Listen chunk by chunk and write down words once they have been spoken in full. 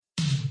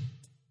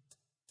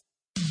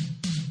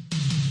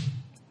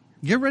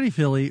get ready,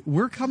 Philly.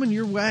 We're coming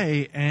your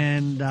way,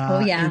 and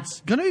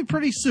it's going to be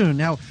pretty soon.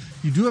 Now,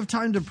 you do have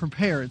time to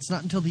prepare. It's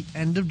not until the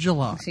end of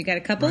July. So you got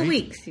a couple of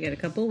weeks.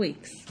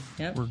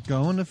 Yep. We're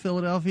going to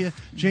Philadelphia.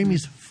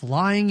 Jamie's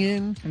flying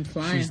in. I'm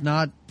flying. She's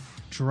not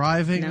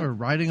driving or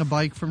riding a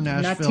bike from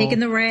Nashville. Not taking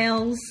the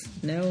rails.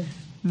 No.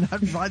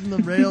 Not riding the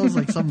rails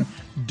like some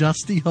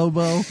dusty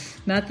hobo.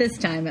 Not this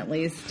time, at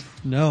least.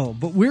 No,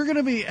 but we're going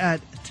to be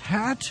at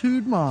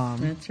Tattooed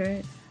Mom. That's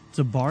right. It's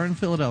a bar in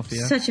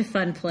Philadelphia. Such a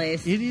fun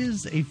place. It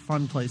is a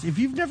fun place. If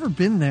you've never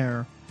been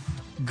there,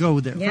 go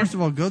there. Yeah. First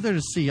of all, go there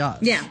to see us.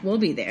 Yeah, we'll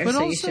be there. But so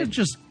also you should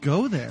just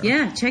go there.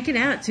 Yeah, check it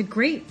out. It's a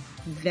great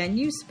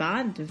venue,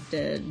 spot,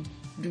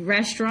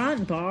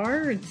 restaurant,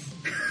 bar.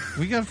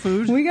 We got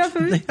food. We got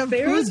food. They have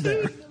food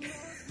there.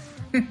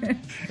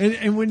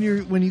 and when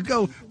you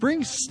go,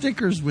 bring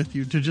stickers with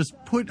you to just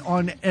put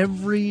on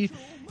every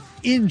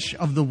inch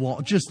of the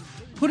wall. Just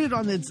put it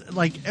on. It's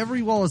like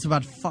every wall is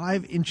about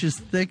 5 inches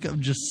thick of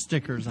just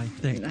stickers. I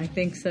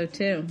think so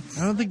too.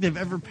 I don't think they've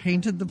ever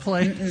painted the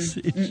place.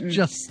 It's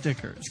just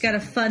stickers. It's got a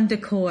fun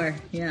decor.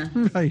 Yeah.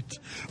 Right.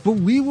 But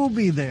we will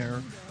be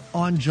there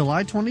on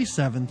July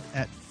 27th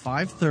at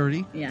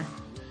 5:30. Yeah.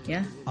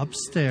 Yeah.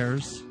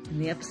 Upstairs. In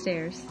the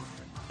upstairs.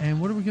 And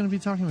what are we going to be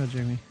talking about,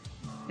 Jamie?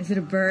 Is it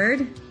a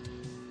bird?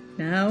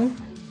 No.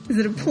 Is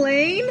it a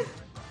plane?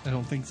 I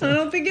don't think so. I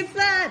don't think it's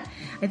that.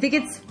 I think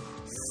it's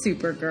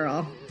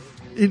Supergirl.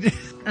 If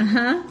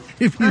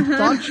you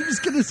thought she was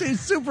going to say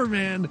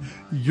Superman,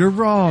 you're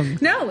wrong.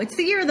 No, it's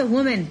the year of the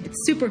woman.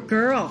 It's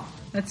Supergirl.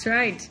 That's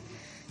right.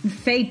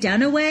 Faye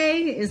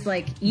Dunaway is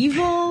like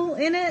evil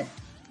in it.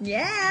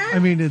 Yeah. I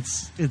mean,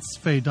 it's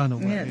Faye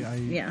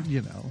Dunaway. Yeah.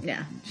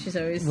 Yeah. She's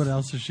always. What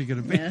else is she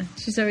going to be? Yeah.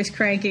 She's always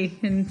cranky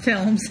in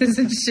films,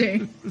 isn't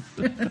she?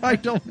 I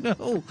don't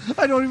know.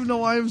 I don't even know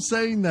why I'm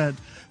saying that.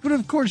 But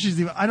of course she's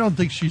evil. I don't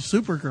think she's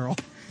Supergirl.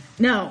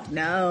 No,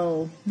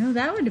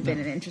 that would have been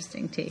an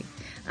interesting take.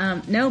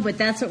 No, but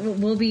that's what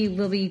we'll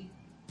be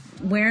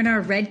wearing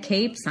our red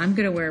capes. I'm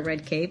going to wear a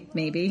red cape,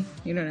 maybe.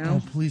 You don't know.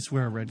 Oh, please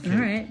wear a red cape. All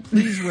right.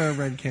 Please wear a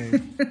red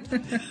cape.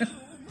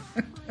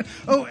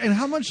 Oh, and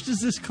how much does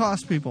this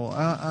cost people?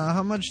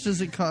 How much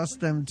does it cost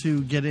them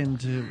to get in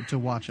to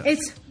watch us?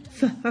 It's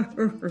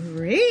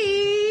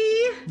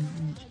free.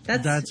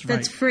 That's right.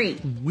 That's free.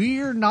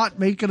 We're not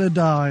making a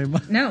dime.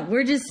 No,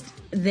 we're just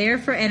there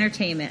for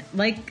entertainment.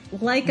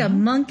 Like a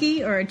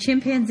monkey or a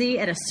chimpanzee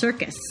at a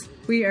circus.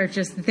 We are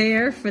just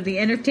there for the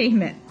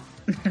entertainment.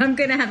 I'm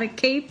going to have a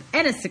cape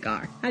and a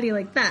cigar. How do you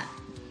like that?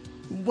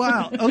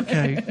 Wow.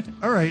 Okay.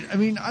 All right. I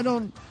mean, I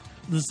don't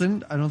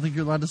think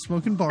you're allowed to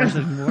smoke in bars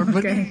anymore.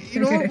 But you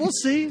know what? We'll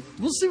see.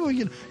 We'll see what we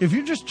can. If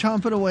you're just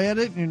chomping away at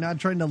it and you're not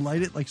trying to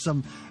light it like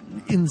some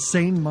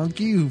insane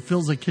monkey who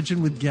fills a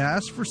kitchen with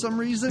gas for some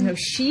reason. No,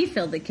 she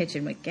filled the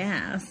kitchen with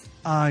gas.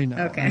 I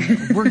know. Okay. I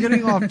know. We're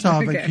getting off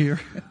topic here.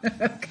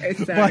 Okay,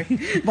 sorry.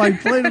 My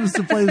plan was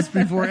to play this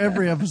before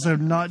every episode,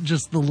 not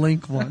just the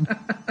Link one.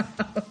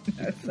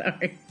 No,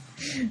 sorry.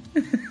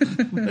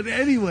 But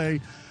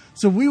anyway,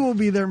 so we will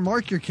be there.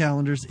 Mark your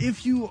calendars.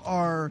 If you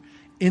are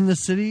in the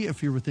city,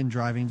 if you're within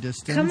driving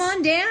distance, come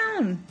on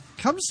down.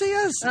 Come see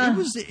us.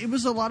 It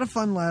was a lot of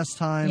fun last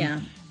time.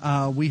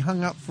 Yeah. We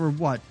hung up for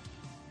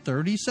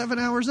 37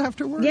 hours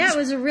afterwards? Yeah, it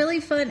was a really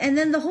fun. And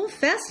then the whole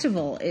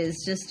festival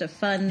is just a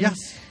fun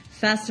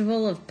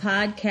festival of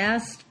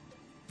podcast.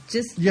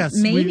 Just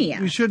mania.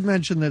 We should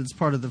mention that it's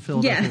part of the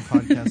Philadelphia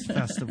Podcast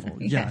Festival.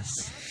 Yes.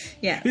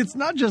 Yeah. It's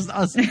not just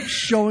us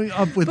showing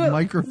up with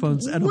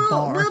microphones at a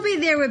bar. We'll be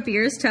there with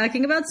beers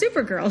talking about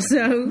Supergirl.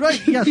 So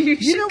right, yes.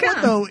 you know come.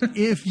 What, though?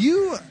 If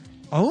you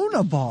own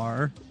a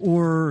bar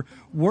or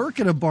work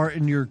at a bar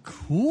and you're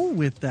cool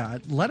with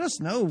that, let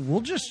us know.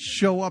 We'll just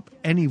show up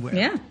anywhere.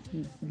 Yeah.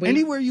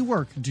 Anywhere you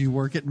work. Do you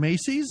work at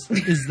Macy's?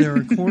 Is there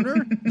a corner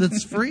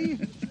that's free?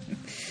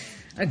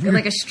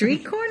 Like a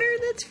street corner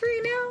that's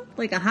free now?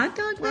 Like a hot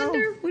dog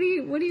vendor? What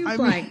are you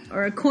implying?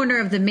 Or a corner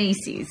of the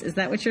Macy's? Is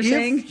that what you're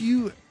saying?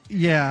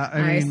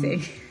 I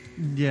see.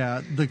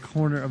 Yeah, the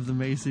corner of the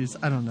Macy's.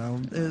 I don't know.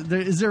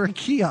 Is there a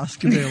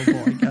kiosk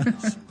available, I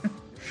guess?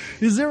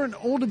 Is there an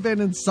old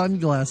abandoned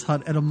sunglass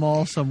hut at a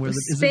mall somewhere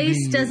that isn't being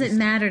used? Space doesn't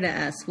matter to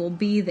us. We'll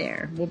be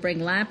there. We'll bring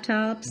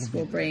laptops.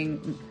 We'll bring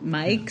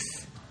mics.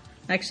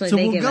 Actually,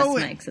 they give us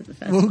mics at the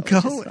festival. We'll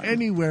go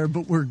anywhere,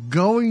 but we're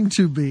going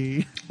to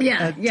be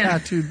at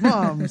Tattooed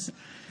Moms.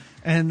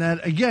 And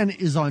that, again,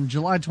 is on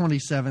July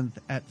 27th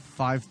at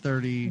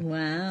 5:30.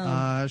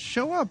 Wow.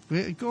 Show up.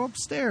 Go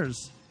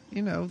upstairs.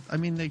 You know, I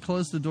mean, they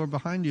close the door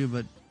behind you,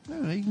 but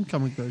you can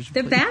come and go.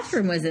 The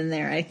bathroom was in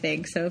there, I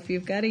think. So if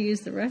you've got to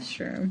use the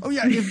restroom. Oh,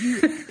 yeah.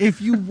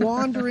 If you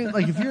wander in,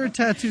 like if you're at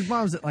Tattooed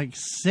Moms at like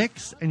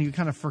 6 and you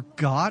kind of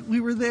forgot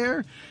we were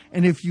there,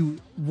 and if you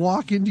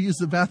walk in to use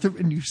the bathroom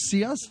and you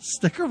see us,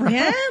 stick around.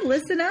 Yeah,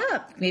 listen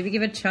up. Maybe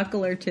give a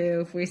chuckle or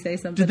two if we say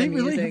something amusing.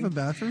 Did they really have a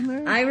bathroom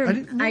there?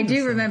 I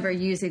do remember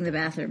using the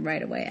bathroom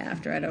right away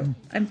after.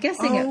 I'm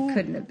guessing it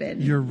couldn't have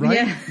been. You're right.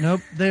 Yeah. Nope,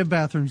 they have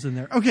bathrooms in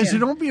there. Okay, so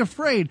don't be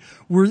afraid.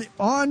 We're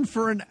on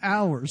for an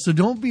hour, so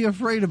don't be be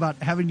afraid about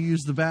having to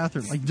use the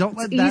bathroom. Like, don't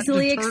let that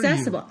easily deter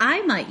accessible. you.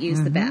 I might use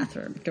the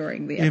bathroom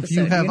during the episode. If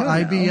you have don't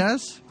IBS,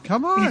 know.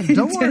 come on,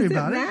 don't worry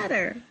about Doesn't it.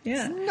 matter.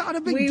 Yeah. It's not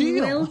a big we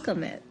deal.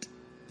 welcome it.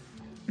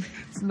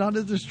 It's not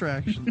a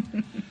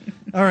distraction.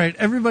 All right,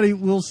 everybody,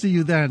 we'll see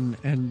you then,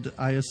 and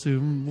I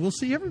assume we'll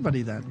see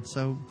everybody then.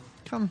 So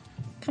come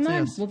Come see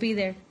on, us. we'll be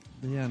there.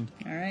 The end.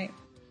 All right.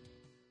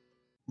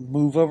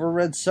 Move over,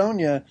 Red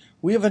Sonja.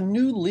 We have a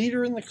new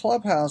leader in the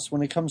clubhouse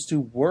when it comes to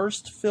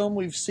worst film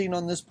we've seen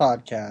on this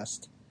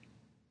podcast.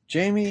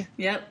 Jamie,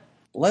 Yep.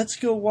 let's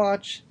go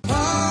watch.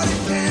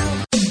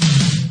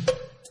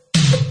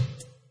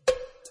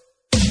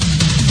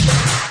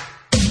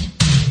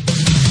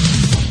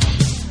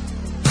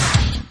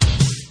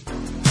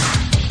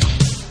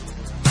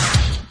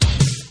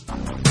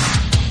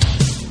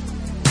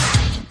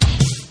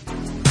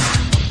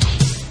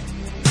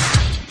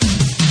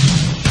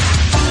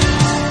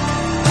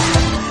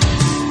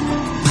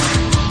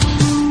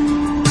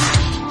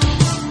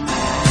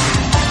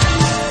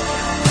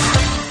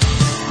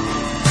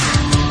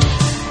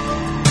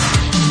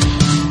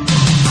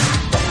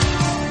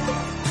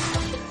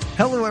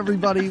 Hello,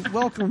 everybody.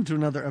 Welcome to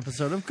another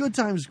episode of Good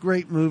Times,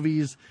 Great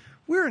Movies.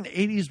 We're an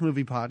 80s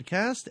movie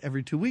podcast.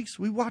 Every 2 weeks,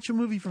 we watch a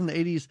movie from the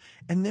 80s,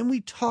 and then we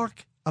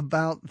talk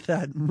about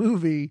that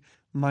movie.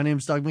 My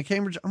name's Doug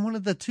McCambridge. I'm one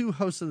of the two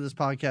hosts of this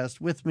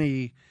podcast. With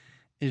me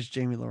is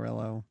Jamie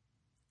Lorello.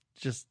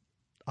 Just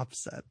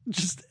upset.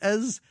 Just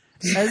as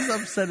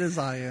upset as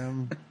I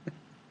am.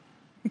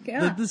 Yeah.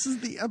 That this is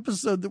the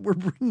episode that we're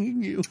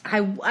bringing you.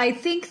 I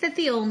think that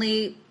the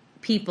only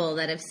people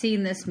that have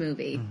seen this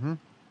movie Mm-hmm.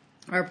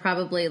 are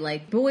probably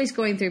like boys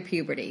going through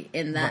puberty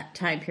in that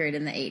time period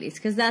in the 80s,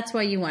 because that's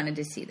why you wanted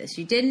to see this.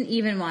 You didn't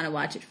even want to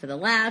watch it for the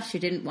laughs. You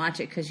didn't watch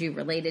it because you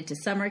related to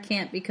summer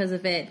camp because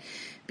of it,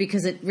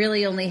 because it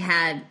really only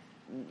had,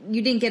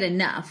 you didn't get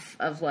enough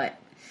of what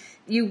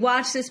you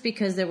watched this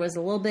because there was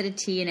a little bit of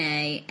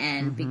TNA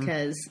and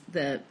because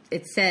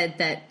it said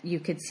that you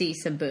could see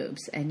some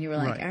boobs, and you were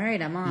like, Right. all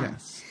right, I'm on.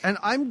 Yes. And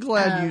I'm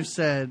glad you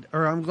said,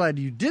 or I'm glad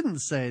you didn't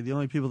say the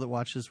only people that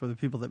watched this were the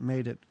people that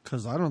made it,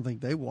 because I don't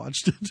think they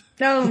watched it.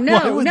 No,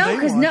 Why would they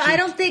because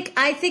watch it?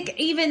 I think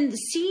even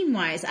scene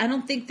wise, I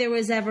don't think there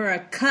was ever a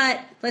cut.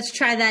 Let's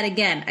try that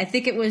again. I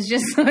think it was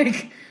just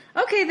like,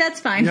 okay,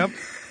 that's fine. Yep.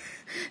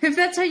 If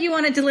that's how you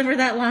want to deliver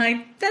that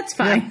line, that's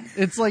fine.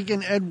 Yeah. It's like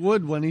in Ed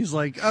Wood when he's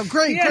like, oh,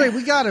 great, Yeah. great,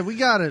 we got it.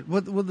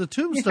 When the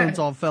tombstones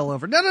all fell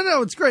over. No,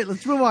 it's great.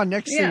 Let's move on.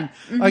 Next Yeah.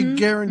 scene. I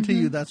guarantee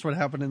you that's what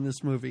happened in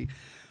this movie.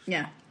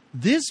 Yeah.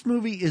 This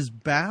movie is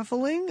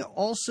baffling.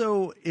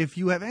 Also, if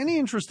you have any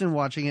interest in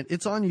watching it,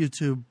 it's on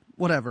YouTube,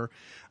 whatever.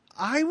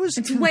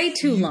 It's way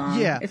too long.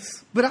 Yeah,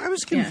 It's- but I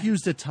was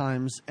confused at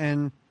times,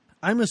 and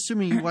I'm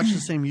assuming you watched the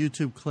same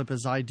YouTube clip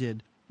as I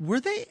did. Were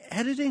they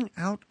editing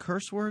out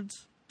curse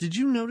words? Did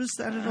you notice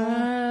that at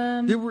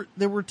all?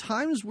 There were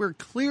times where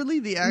clearly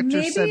the actor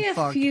maybe said a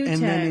fuck, few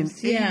and then in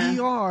times, yeah.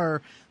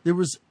 ADR there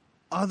was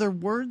other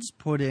words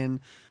put in,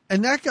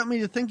 and that got me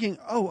to thinking,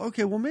 oh,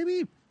 okay, well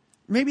maybe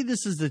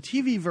this is the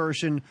TV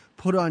version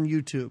put on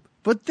YouTube.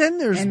 But then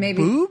there's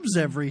boobs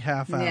every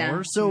half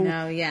hour, so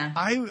No, yeah.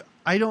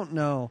 I don't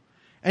know.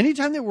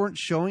 Anytime they weren't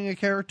showing a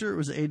character, it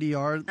was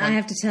ADR. Like, I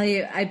have to tell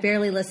you, I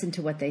barely listened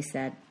to what they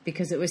said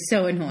because it was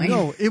so annoying.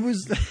 no, it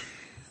was.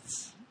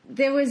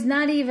 There was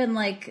not even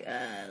like,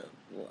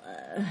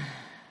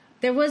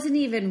 there wasn't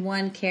even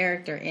one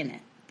character in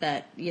it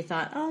that you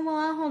thought, oh, well,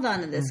 I'll hold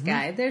on to this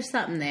guy. There's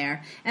something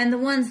there. And the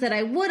ones that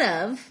I would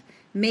have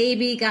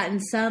maybe gotten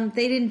some,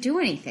 they didn't do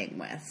anything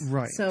with.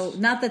 Right. So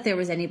not that there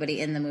was anybody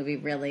in the movie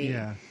really.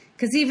 Yeah.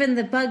 Because even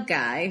the bug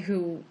guy,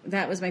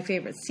 that was my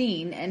favorite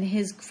scene, and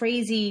his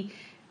crazy,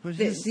 But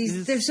there's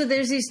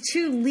these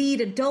two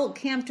lead adult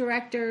camp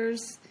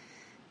directors,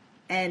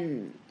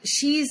 and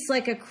she's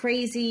like a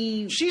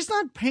crazy. She's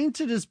not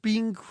painted as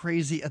being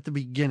crazy at the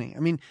beginning.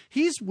 I mean,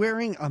 he's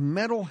wearing a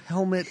metal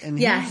helmet and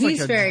he's like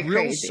a very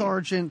drill crazy.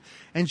 sergeant,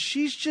 and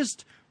she's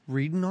just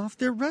reading off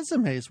their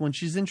resumes when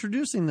she's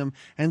introducing them.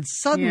 And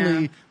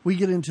suddenly we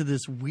get into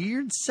this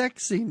weird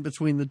sex scene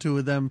between the two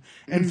of them.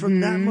 And from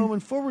that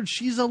moment forward,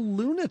 she's a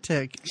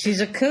lunatic. She's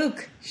a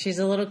kook. She's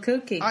a little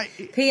kooky.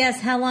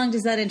 P.S. How long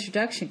does that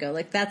introduction go?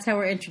 Like, that's how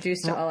we're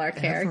introduced to all our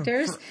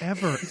characters.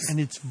 Forever. And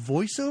it's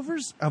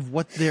voiceovers of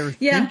what they're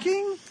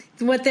thinking?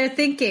 What they're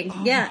thinking,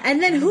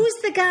 and then who's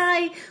the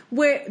guy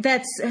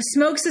that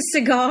smokes a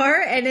cigar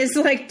and is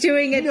like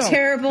doing a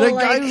terrible the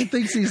like? guy who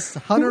thinks he's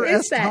Hunter Who is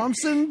S. that?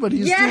 Thompson, but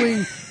he's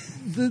doing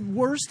the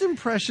worst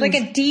impressions. Like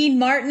a Dean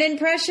Martin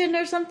impression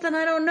or something.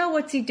 I don't know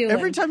what's he doing.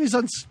 Every time he's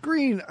on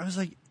screen, I was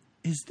like,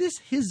 "Is this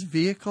his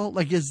vehicle?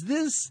 Like, is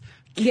this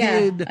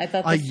kid I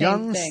thought a the same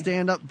young thing.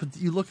 stand-up?" But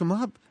you look him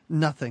up,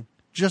 nothing.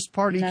 Just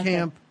party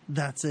camp.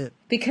 That's it.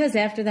 Because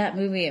after that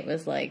movie, it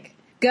was like,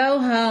 go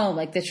home,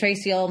 like the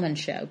Tracy Ullman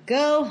show.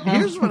 Go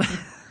home.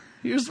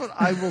 Here's what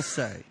I will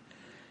say,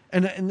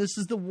 and this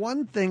is the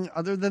one thing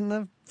other than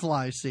the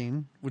fly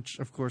scene, which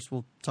of course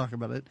we'll talk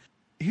about it.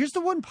 Here's the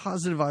one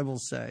positive I will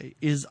say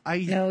is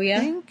I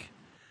think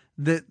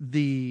that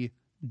the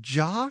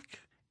jock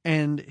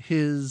and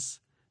his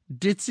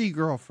ditzy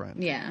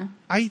girlfriend. Yeah.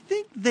 I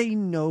think they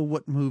know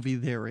what movie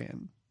they're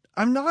in.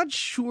 I'm not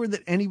sure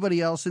that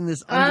anybody else in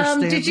this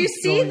understands. Did you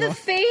what's see going the on.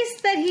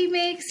 face that he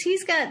makes?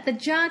 He's got the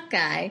jock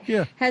guy.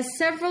 Yeah. Has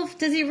several.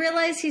 Does he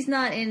realize he's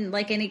not in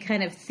like any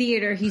kind of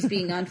theater? He's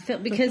being on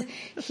film because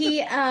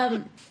he.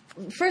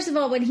 First of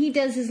all, when he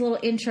does his little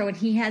intro and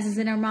he has his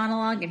inner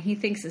monologue and he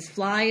thinks his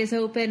fly is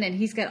open and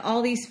he's got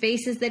all these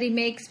faces that he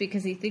makes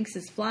because he thinks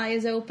his fly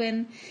is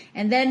open.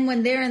 And then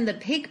when they're in the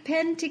pig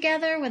pen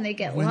together, when they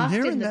get locked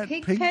in the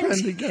pig pen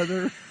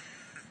together,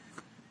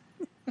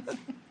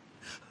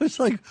 it's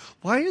like,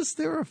 why is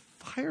there a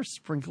fire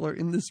sprinkler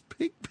in this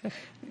pig pen?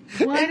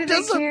 Why do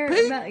does they care a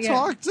pig about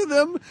talk to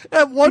them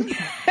at one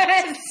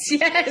point?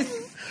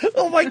 yes.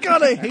 Oh my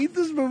God, I hate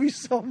this movie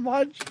so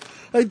much.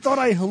 I thought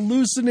I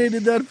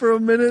hallucinated that for a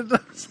minute.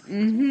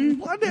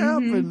 What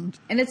happened?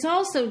 And it's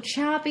also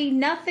choppy.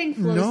 Nothing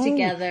flows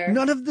together.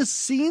 None of the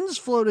scenes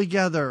flow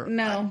together.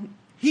 No.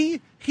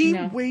 He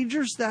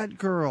wagers that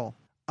girl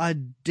a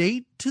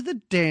date to the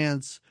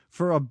dance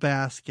for a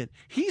basket.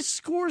 He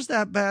scores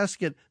that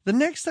basket. The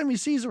next time he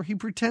sees her, he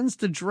pretends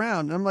to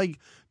drown. And I'm like,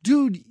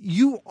 dude,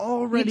 you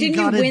already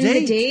got a date. Didn't you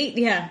win the date?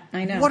 Yeah,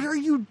 I know. What are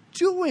you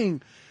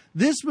doing?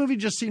 This movie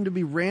just seemed to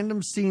be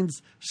random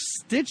scenes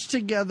stitched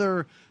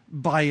together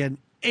by an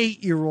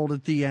 8-year-old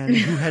at the end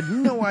who had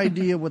no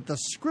idea what the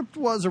script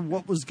was or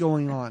what was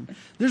going on.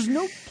 There's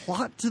no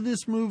plot to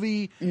this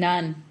movie.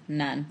 None.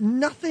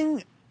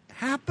 Nothing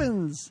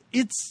happens.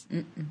 It's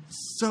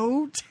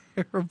so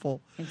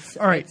terrible.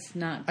 All right. It's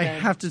not I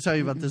good. have to tell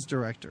you about this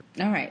director.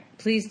 All right,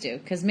 please do,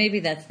 because maybe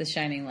that's the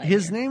shining light.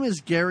 His here. name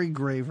is Gary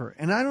Graver,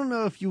 and I don't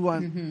know if you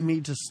want me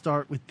to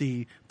start with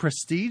the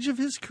prestige of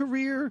his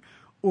career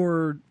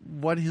or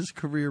what his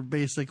career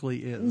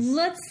basically is.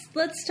 Let's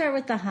start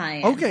with the high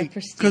end. Okay,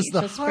 because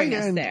the Let's high bring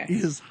us end there.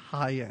 is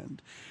high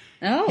end.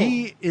 Oh,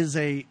 He is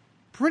a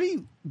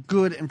pretty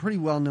good and pretty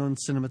well-known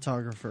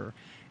cinematographer,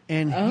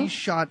 and he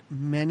shot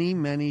many,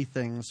 many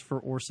things for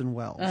Orson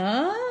Welles.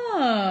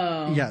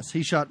 Oh, Yes,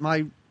 he shot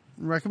my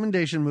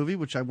recommendation movie,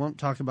 which I won't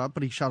talk about,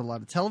 but he shot a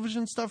lot of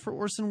television stuff for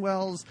Orson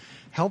Welles,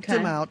 helped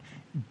him out.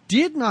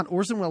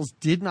 Orson Welles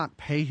did not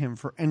pay him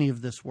for any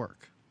of this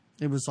work.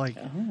 It was like,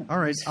 all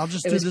right, I'll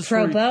just do this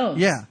pro for you. bono.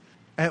 Yeah.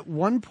 At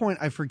one point,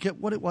 I forget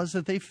what it was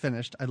that they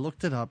finished. I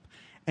looked it up.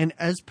 And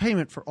as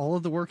payment for all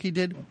of the work he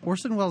did,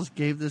 Orson Welles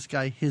gave this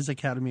guy his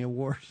Academy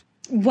Award.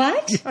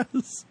 what?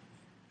 Yes.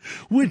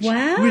 Which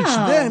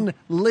then,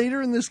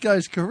 later in this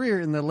guy's career,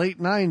 in the late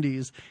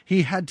 90s,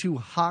 he had to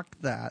hawk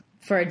that.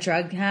 For a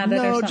drug habit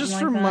or something just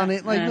like for that? money.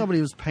 Like, nobody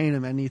was paying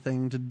him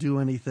anything to do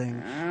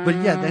anything. But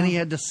yeah, then he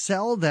had to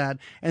sell that,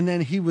 and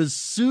then he was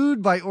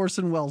sued by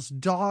Orson Welles'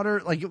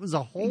 daughter. Like, it was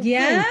a whole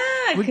Yeah,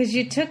 thing. because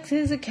you took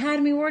his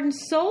Academy Award and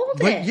sold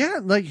But it. yeah,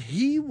 like,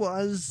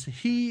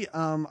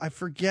 I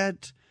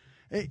forget...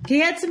 He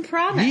had some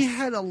promise. He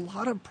had a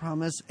lot of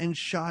promise and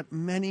shot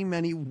many,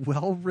 many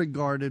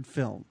well-regarded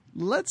films.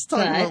 Let's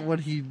talk about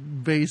what he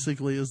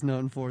basically is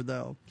known for,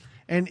 though.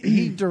 And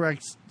he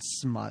directs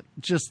smut,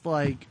 just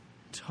like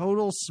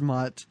total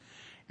smut.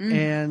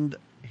 And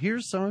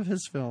here's some of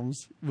his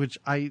films, which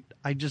I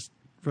just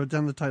wrote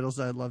down the titles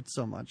that I loved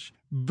so much.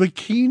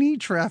 Bikini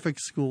Traffic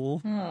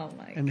School. Oh,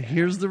 my And God.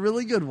 here's the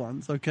really good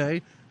ones,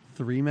 okay?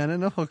 3 Men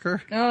and a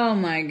Hooker. Oh,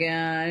 my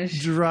gosh.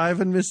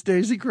 Driving Miss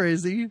Daisy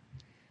Crazy.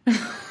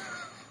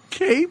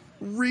 Cape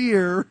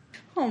Rear.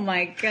 Oh,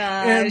 my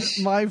And gosh.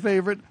 my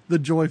favorite, the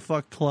Joy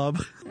Fuck Club.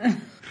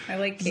 I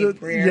like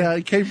Cape Rear. Yeah,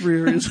 Cape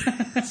Rear is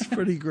it's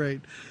pretty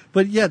great.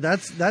 But yeah,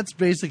 that's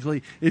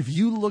basically, if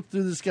you look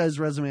through this guy's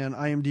resume on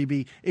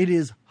IMDb, it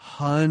is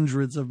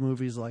hundreds of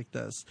movies like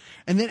this.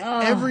 And then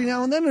every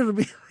now and then it'll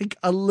be like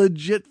a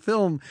legit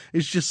film.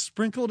 It's just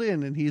sprinkled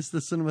in, and he's the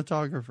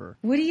cinematographer.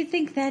 What do you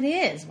think that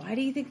is? Why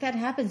do you think that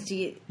happens? Do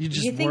you You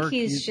just think work.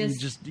 he's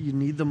You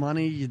need the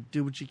money. You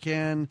do what you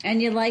can.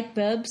 and you like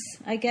boobs?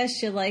 I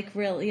guess you like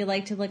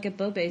to look at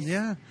boobies.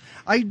 Yeah.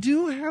 I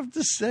do have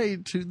to say,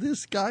 to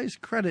this guy's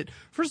credit,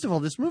 first of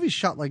all, this movie's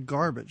shot like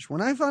garbage.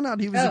 When I found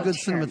out he was a good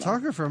terrible.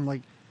 cinematographer, I'm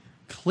like,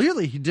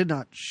 clearly he did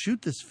not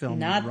shoot this film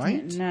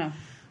right. No.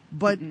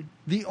 But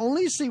the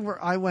only scene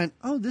where I went,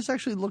 oh, this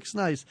actually looks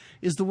nice,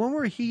 is the one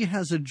where he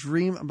has a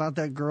dream about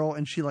that girl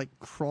and she like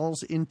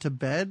crawls into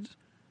bed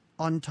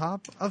on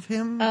top of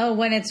him. Oh,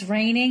 when it's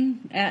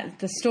raining at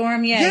the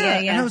storm, yeah.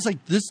 And I was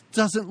like, this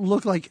doesn't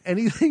look like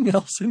anything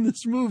else in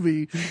this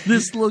movie.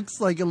 This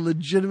looks like a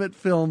legitimate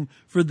film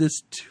for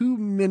this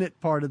 2-minute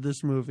part of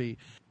this movie.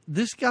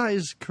 This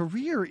guy's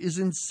career is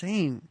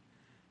insane.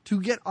 To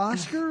get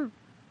Oscar,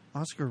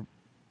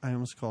 I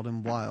almost called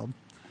him Wilde.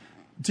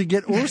 To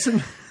get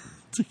Orson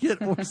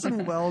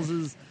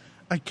Welles'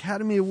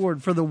 Academy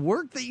Award for the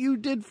work that you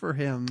did for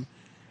him,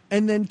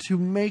 and then to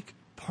make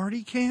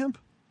Party Camp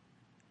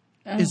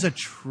is a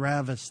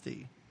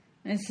travesty.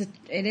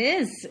 It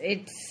is.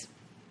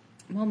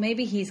 Well,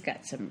 maybe he's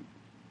got some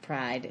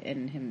pride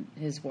in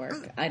his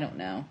work. I don't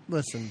know.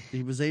 Listen,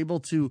 he was able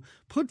to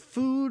put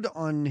food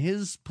on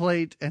his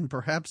plate, and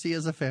perhaps he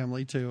has a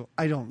family too.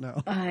 I don't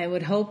know. I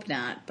would hope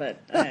not, but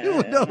I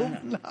would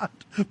hope not.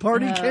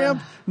 Party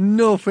camp,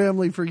 no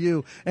family for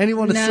you.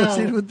 Anyone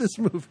associated with this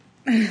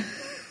movie.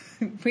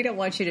 We don't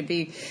want you to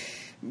be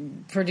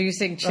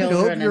producing I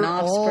children hope you're and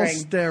offspring. all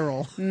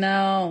sterile.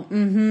 No.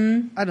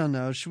 I don't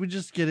know. Should we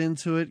just get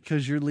into it?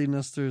 Because you're leading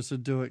us through, so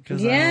do it.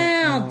 Cause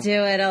I'll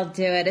do it. I'll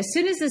do it. As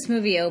soon as this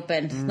movie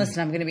opened,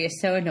 listen, I'm going to be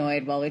so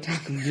annoyed while we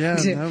talk. Yeah,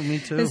 no, me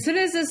too. As soon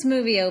as this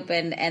movie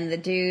opened and the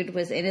dude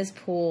was in his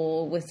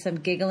pool with some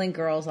giggling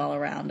girls all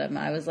around him,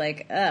 I was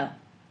like, oh,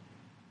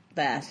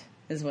 that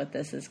is what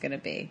this is going to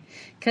be.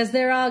 Because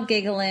they're all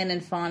giggling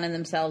and fawning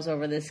themselves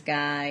over this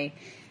guy.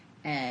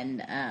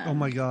 And oh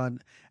my God.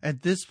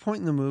 At this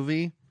point in the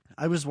movie,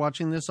 I was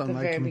watching this on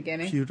my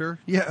computer. Beginning?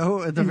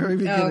 Yeah, at the very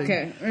beginning. Oh,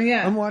 okay.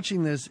 Yeah. I'm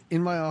watching this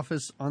in my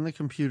office on the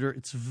computer.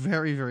 It's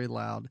very, very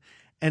loud.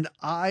 And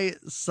I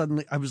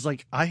was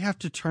like, I have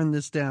to turn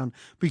this down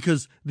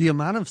because the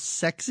amount of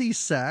sexy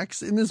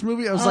sax in this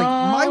movie, I was like,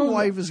 my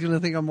wife is going to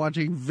think I'm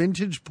watching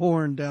vintage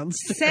porn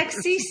downstairs.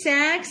 Sexy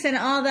sax and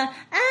all the,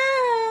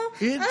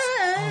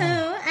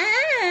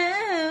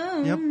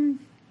 Yep.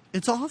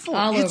 It's awful.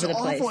 All it's over the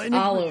awful. place.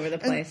 All over the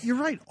place. You're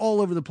right.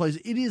 All over the place.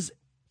 It is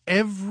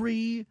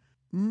every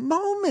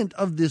moment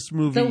of this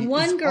movie. The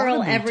one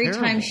girl, every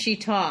terrible. time she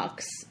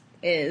talks,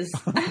 is.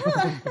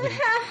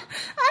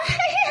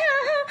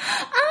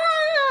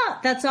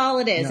 That's all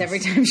it is. Yes. Every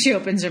time she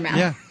opens her mouth.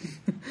 Yeah.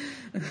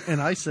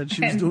 And I said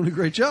she was doing a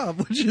great job,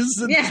 which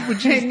is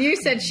and you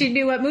said she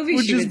knew what movie she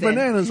was in. Which is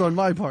bananas on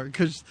my part,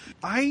 because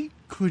I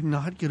could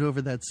not get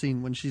over that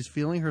scene when she's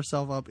feeling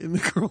herself up in the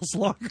girls'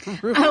 locker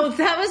room. Oh,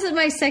 that was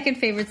my second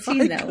favorite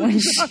scene, though. When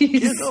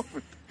she's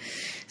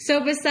so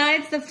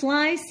besides the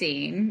fly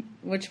scene,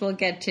 which we'll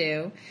get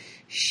to,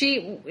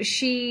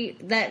 she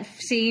that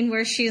scene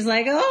where she's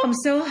like, "Oh, I'm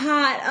so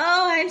hot.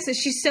 Oh,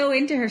 she's so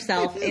into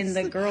herself in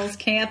the girls'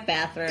 camp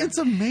bathroom. It's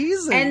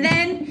amazing. And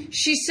then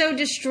she's so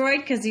destroyed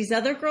because these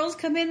other girls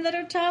come in that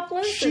are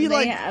topless. She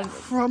and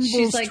crumbles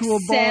she's like to a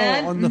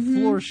sad. ball on the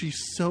floor.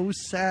 She's so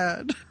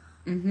sad.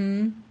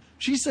 Mm-hmm.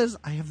 She says,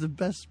 I have the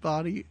best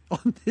body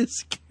on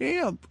this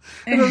camp.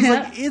 And I was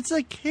like, it's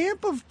a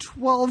camp of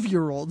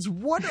 12-year-olds.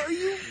 What are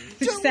you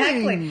doing?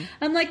 Exactly.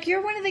 I'm like,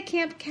 you're one of the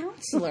camp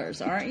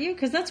counselors, aren't you?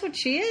 Because that's what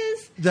she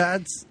is.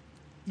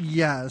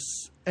 Yes.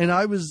 And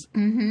I was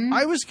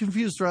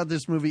confused throughout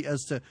this movie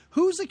as to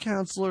who's a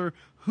counselor,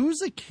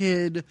 who's a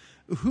kid,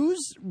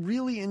 who's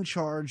really in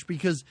charge.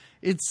 Because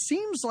it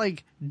seems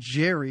like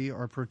Jerry,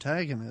 our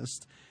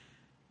protagonist,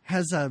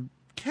 has a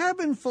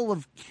cabin full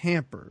of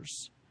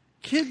campers.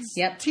 Kids,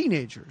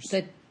 teenagers.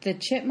 The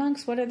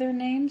chipmunks, what are their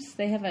names?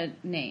 They have a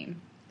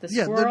name. The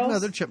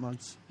squirrels? They're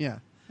chipmunks. Yeah.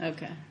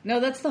 Okay.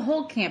 No, that's the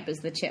whole camp is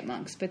the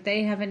chipmunks, but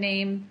they have a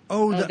name.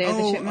 They're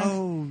the chipmunks?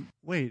 Oh,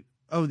 wait.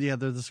 Oh, yeah,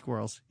 they're the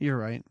squirrels. You're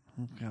right.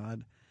 Oh,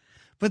 God.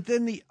 But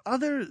then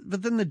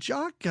the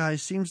jock guy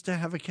seems to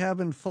have a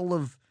cabin full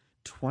of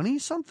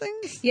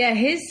 20-somethings? Yeah,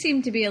 his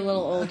seem to be a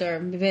little older,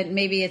 but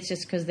maybe it's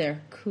just because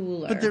they're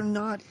cooler. But they're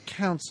not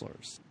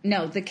counselors.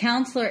 No, the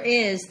counselor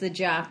is the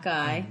jock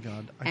guy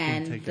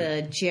and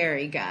the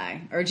Jerry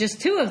guy. Or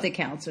just two of the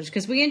counselors,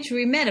 because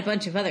we met a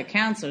bunch of other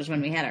counselors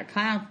when we had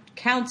our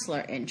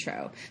counselor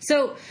intro.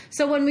 So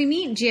when we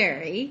meet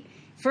Jerry,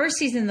 first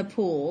he's in the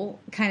pool,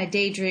 kind of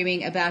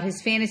daydreaming about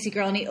his fantasy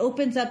girl, and he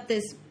opens up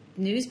this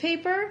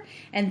newspaper,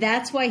 and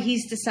that's why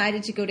he's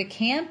decided to go to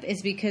camp,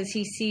 is because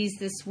he sees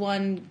this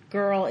one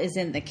girl is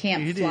in the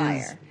camp flyer.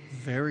 Is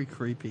very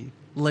creepy.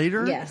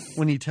 Later,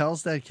 when he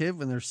tells that kid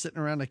when they're sitting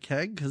around a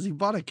keg, because he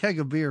bought a keg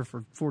of beer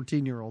for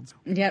 14-year-olds.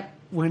 Yep.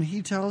 When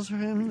he tells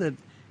him that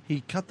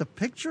he cut the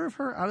picture of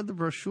her out of the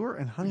brochure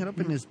and hung it up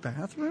in his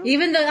bathroom.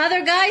 Even the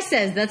other guy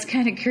says that's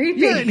kind of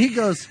creepy. Yeah, and he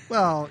goes,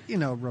 well,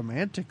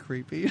 romantic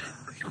creepy.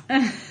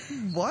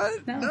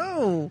 What?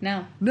 No,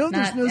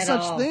 there's no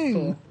such thing.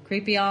 Cool.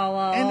 Creepy,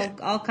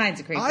 all kinds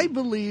of creepy. I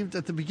believed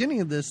at the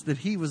beginning of this that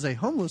he was a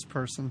homeless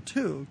person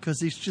too,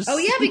 because he's just. Oh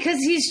yeah, because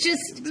he's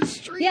just. The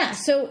street. Yeah,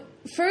 so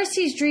first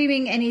he's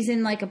dreaming and he's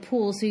in like a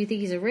pool, so you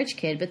think he's a rich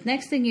kid, but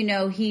next thing you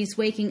know, he's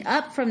waking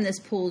up from this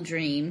pool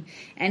dream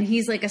and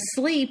he's like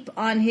asleep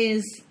on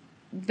his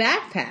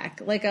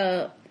backpack, like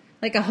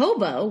a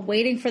hobo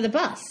waiting for the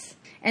bus,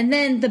 and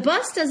then the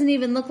bus doesn't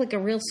even look like a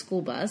real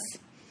school bus.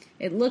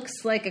 It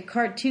looks like a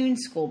cartoon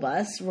school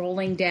bus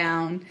rolling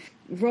down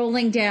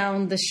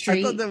the street.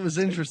 I thought that was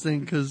interesting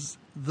because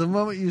the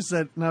moment you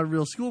said not a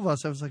real school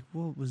bus, I was like,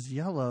 well, it was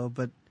yellow.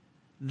 But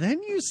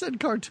then you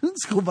said cartoon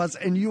school bus,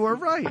 and you are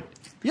right.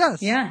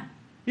 Yes. Yeah.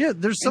 Yeah,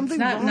 there's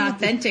something wrong It's not an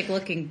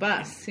authentic-looking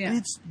bus. Yeah.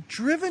 It's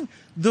driven.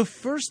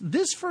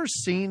 This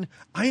first scene,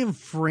 I am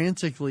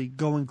frantically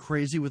going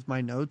crazy with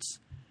my notes.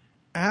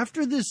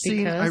 After this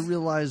scene, I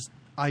realized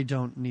I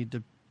don't need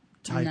to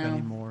type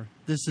anymore.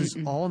 This is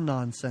all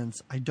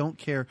nonsense. I don't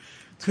care.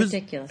 It's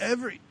ridiculous.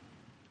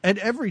 at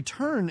every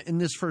turn in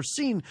this first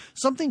scene,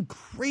 something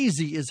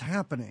crazy is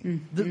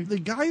happening. The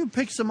guy who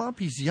picks him up,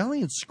 he's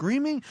yelling and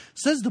screaming,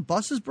 says the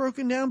bus is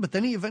broken down, but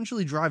then he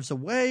eventually drives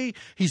away.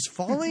 He's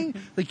falling.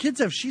 The kids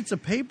have sheets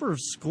of paper of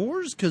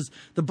scores because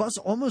the bus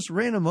almost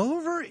ran him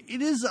over.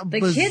 It is a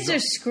The kids are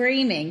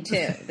screaming,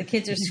 too. The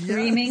kids are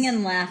screaming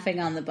and laughing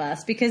on the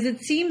bus because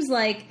it seems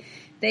like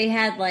they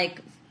had,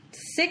 like,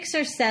 6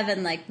 or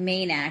 7 like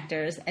main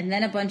actors and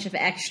then a bunch of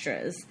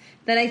extras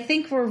that I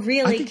think were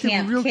really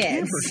camp real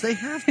kids. Campers. They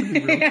have to be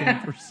real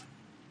campers.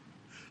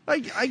 I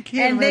can't.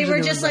 And they were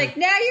imagine just like,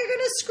 now you're going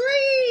to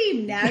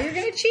scream, now you're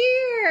going to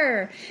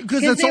cheer,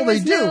 because that's all they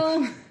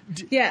do.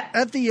 Yeah.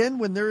 At the end,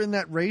 when they're in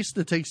that race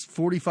that takes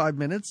 45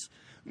 minutes,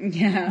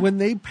 when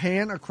they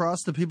pan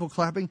across the people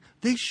clapping,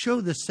 they show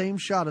the same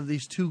shot of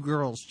these 2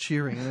 girls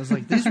cheering, and I was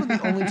like, these were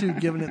the only 2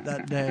 given it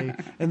that day,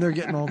 and they're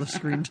getting all the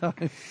screen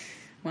time.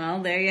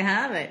 Well, there you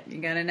have it. You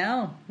got to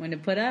know when to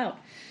put out.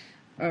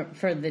 Or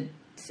for the...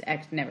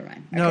 Never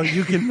mind. Okay. No,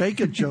 you can make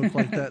a joke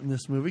like that in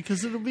this movie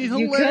because it'll be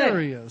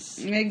hilarious.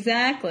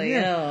 Exactly.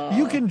 Yeah. Oh.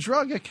 You can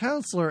drug a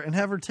counselor and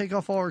have her take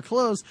off all her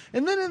clothes,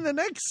 and then in the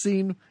next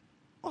scene,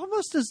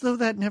 almost as though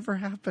that never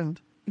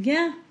happened.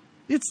 Yeah.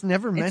 It's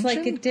never mentioned. It's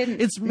like it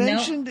didn't. It's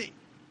mentioned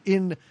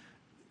in,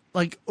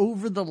 like,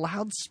 over the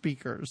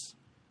loudspeakers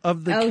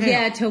of the camp.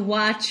 Yeah, to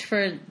watch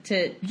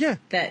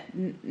that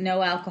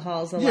no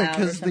alcohol is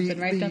allowed or something,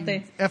 right? Don't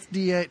they?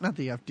 FDA, not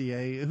the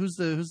FDA. Who's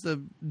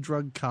the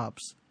drug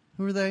cops?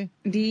 Who are they?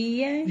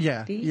 DEA?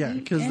 Yeah,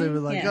 because they were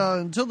like, yeah.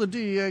 Until the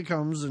DEA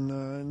comes and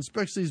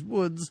inspects these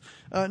woods,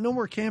 no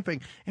more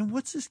camping. And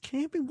what's this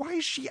camping? Why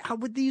is she out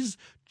with these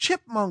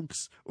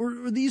chipmunks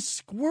or these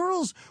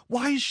squirrels?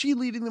 Why is she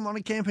leading them on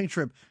a camping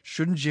trip?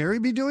 Shouldn't Jerry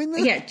be doing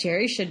this? Yeah,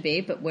 Jerry should be,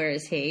 but where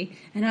is he?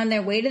 And on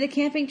their way to the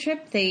camping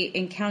trip, they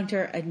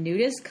encounter a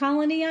nudist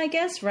colony, I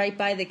guess, right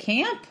by the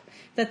camp.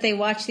 That they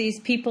watch these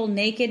people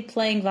naked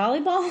playing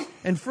volleyball.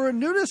 And for a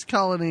nudist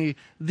colony,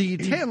 the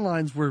tan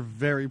lines were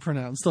very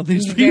pronounced on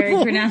these people.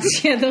 Very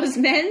pronounced. Yeah, those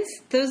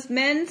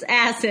men's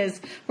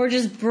asses were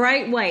just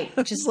bright white.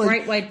 Just like,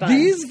 bright white buns.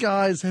 These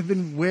guys have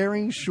been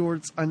wearing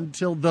shorts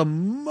until the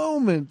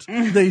moment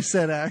they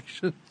said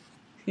action.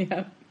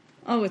 Yeah.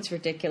 Oh, it's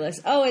ridiculous.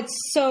 Oh, it's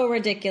so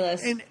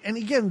ridiculous. And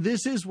again,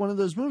 this is one of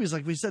those movies,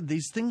 like we said,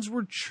 these things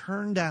were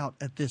churned out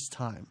at this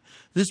time.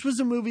 This was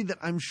a movie that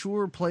I'm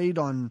sure played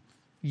on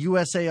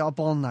USA Up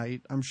All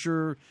Night. I'm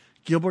sure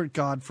Gilbert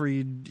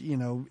Gottfried,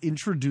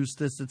 introduced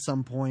this at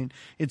some point.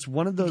 It's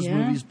one of those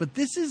movies, but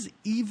this is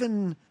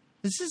even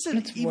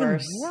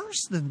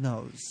worse than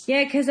those.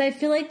 Yeah, because I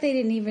feel like they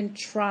didn't even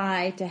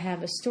try to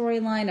have a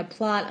storyline, a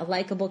plot, a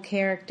likable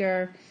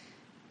character.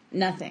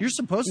 Nothing. You're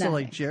supposed to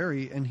like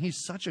Jerry, and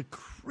he's such a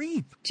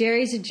creep.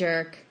 Jerry's a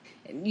jerk.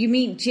 You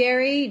meet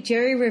Jerry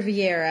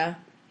Riviera.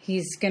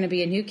 He's going to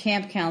be a new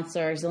camp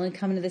counselor. He's only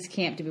coming to this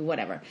camp to be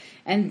whatever.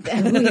 And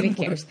who even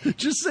cares?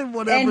 Just say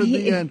whatever at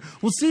the end.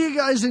 We'll see you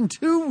guys in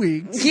 2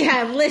 weeks.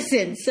 Yeah,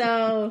 listen.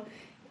 So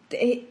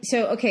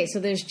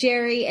there's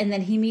Jerry, and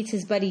then he meets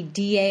his buddy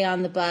DA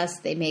on the bus.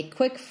 They make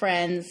quick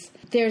friends.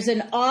 There's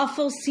an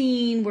awful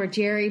scene where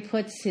Jerry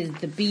puts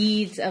the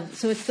beads of...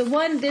 So it's the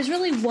one... There's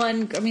really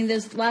one... I mean,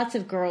 there's lots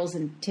of girls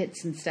and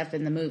tits and stuff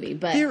in the movie,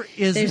 but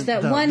there's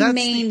that one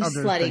main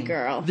slutty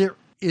girl. There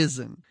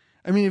isn't.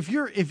 I mean, if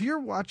you're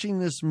watching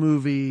this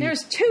movie...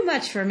 There's too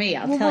much for me,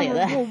 I'll tell you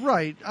that. Well,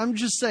 right. I'm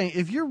just saying,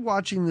 if you're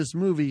watching this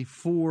movie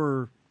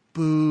for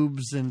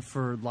boobs and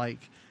for,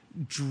 like,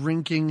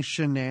 drinking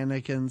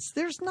shenanigans,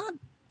 there's not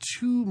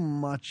too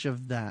much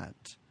of that.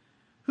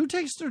 Who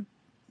takes their...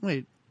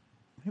 Wait,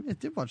 maybe I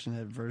did watch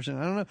that version.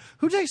 I don't know.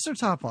 Who takes their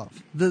top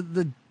off?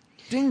 The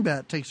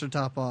dingbat takes her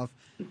top off.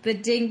 The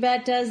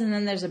dingbat does, and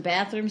then there's a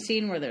bathroom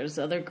scene where there's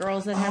other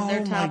girls that have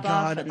their top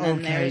off, and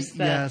then there's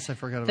yes, I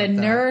forgot about the that.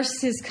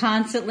 nurse is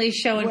constantly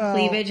showing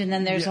cleavage, and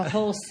then there's a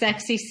whole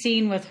sexy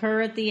scene with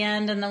her at the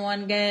end, and the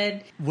one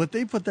good. What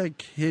they put that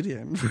kid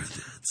in for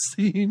that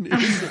scene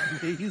is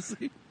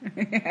amazing.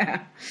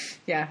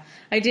 Yeah.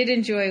 I did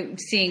enjoy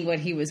seeing what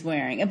he was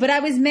wearing, but I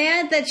was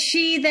mad that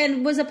she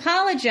then was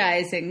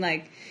apologizing.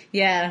 Like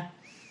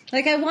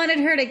I wanted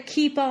her to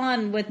keep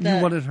on with the...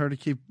 You wanted her to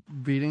keep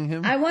beating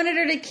him? I wanted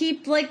her to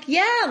keep,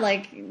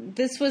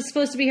 this was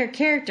supposed to be her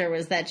character,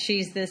 was that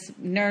she's this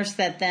nurse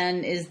that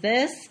then is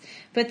this.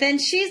 But then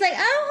she's like,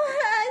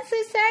 oh, I'm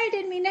so sorry, I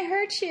didn't mean to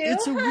hurt you.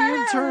 It's a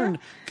weird turn.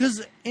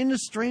 Because in a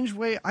strange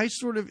way, I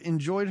sort of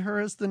enjoyed her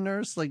as the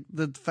nurse. Like,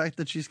 the fact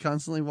that she's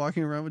constantly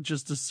walking around with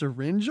just a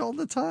syringe all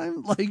the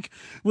time. Like,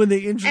 when they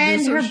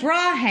introduce her... And her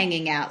bra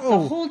hanging out the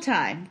whole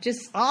time.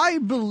 I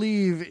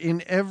believe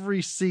in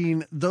every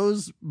scene,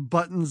 those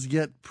buttons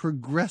get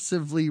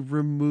progressively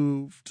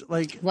removed.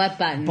 Like, what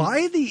buttons?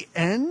 By the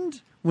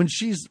end, when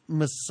she's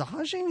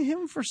massaging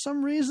him for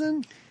some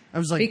reason... I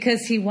was like,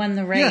 because he won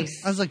the race.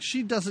 Yeah, I was like,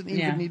 she doesn't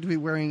even need to be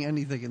wearing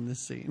anything in this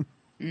scene.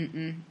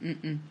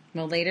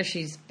 Well, later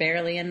she's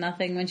barely in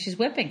nothing when she's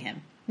whipping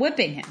him.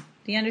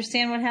 Do you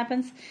understand what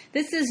happens?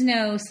 This is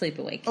no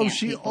sleepaway camp.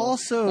 She people.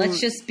 also...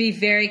 Let's just be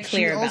very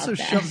clear about that.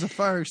 She also shoves a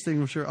fire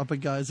extinguisher up a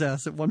guy's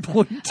ass at one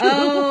point, too.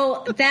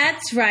 Oh,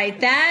 that's right.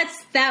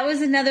 That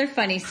was another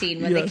funny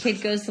scene when the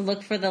kid goes to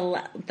look for the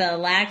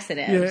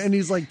laxatives. Yeah, and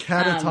he's like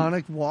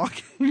catatonic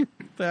walking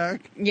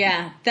back.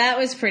 Yeah, that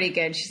was pretty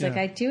good. She's like,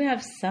 I do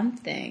have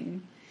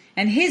something.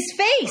 And his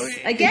face,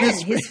 again,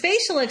 his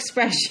facial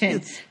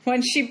expression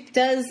when she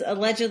does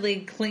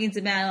allegedly cleans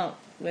him out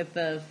with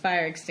the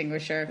fire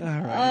extinguisher.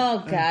 Right.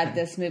 Oh God,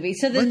 this movie.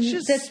 So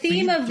the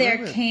theme of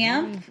their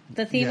camp,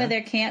 of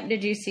their camp,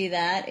 did you see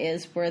that?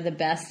 Is where the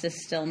best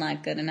is still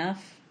not good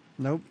enough.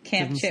 Nope.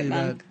 Camp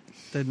Chipmunk.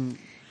 Didn't.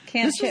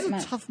 Camp This Chipmunk.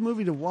 was a tough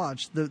movie to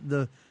watch.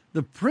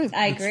 The print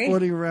I that's agree.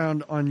 floating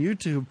around on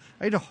YouTube.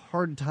 I had a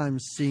hard time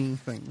seeing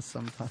things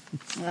sometimes.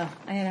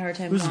 I had a hard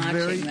time was watching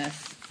very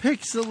this.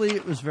 Pixely.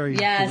 It was very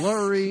Yes,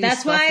 blurry.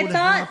 that's Stuff why I would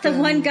thought happen. the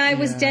one guy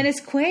was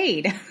Dennis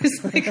Quaid. I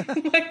was like,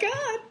 oh my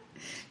God,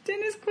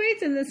 Dennis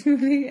Quaid's in this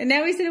movie. And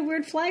now he's in a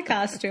weird fly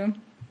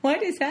costume.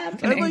 What is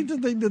happening? I'd like to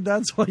think that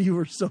that's why you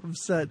were so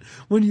upset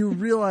when you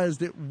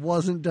realized it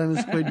wasn't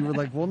Dennis Quaid. You were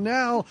like, well,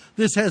 now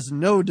this has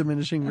no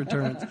diminishing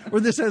returns. Or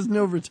this has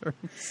no returns.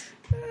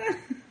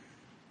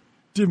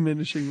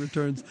 Diminishing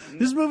returns.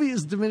 This movie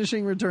is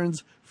diminishing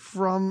returns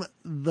from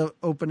the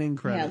opening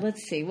credits. Yeah,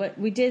 let's see. What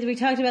we did, we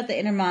talked about the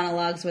inner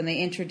monologues when they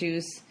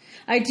introduce...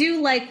 I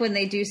do like when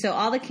they do so.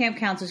 All the camp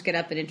counselors get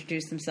up and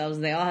introduce themselves.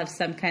 They all have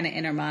some kind of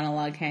inner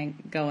monologue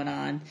going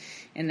on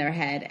in their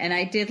head. And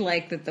I did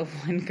like that the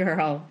one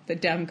girl, the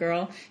dumb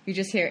girl, you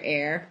just hear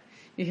air.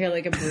 You hear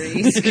like a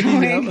breeze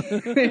going.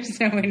 There's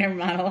no inner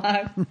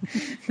monologue.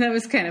 That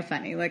was kind of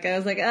funny. Like I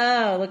was like,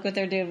 oh, look what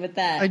they're doing with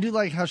that. I do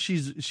like how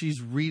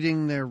she's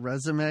reading their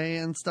resume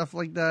and stuff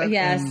like that.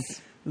 Yes.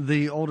 And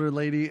the older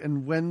lady,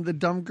 and when the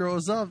dumb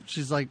grows up,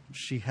 she's like,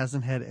 she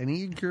hasn't had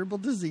any incurable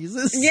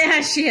diseases.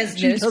 Yeah, she has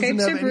no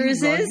scrapes or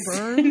bruises.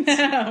 Burns.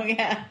 No,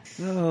 yeah.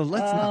 Oh,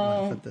 let's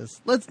not laugh at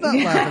this. Let's not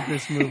laugh at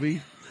this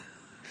movie.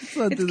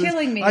 It's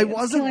killing me. I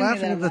wasn't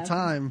laughing at the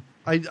time.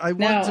 I wanted to point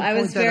that out. I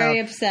was very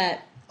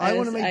upset. I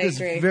want to make this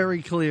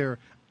very clear.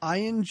 I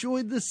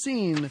enjoyed the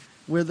scene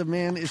where the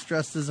man is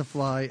dressed as a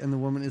fly and the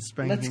woman is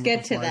spanking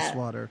with fly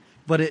swatter.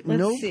 But at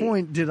no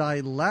point did I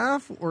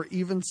laugh or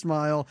even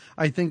smile.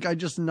 I think I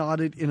just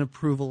nodded in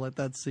approval at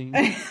that scene.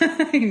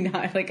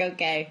 Not like,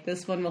 okay,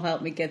 this one will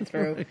help me get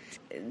through.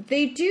 Right.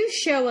 They do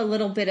show a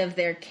little bit of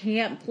their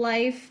camp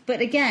life,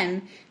 but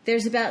again,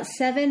 there's about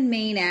 7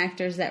 main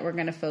actors that we're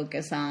going to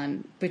focus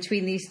on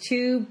between these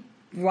two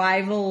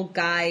rival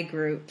guy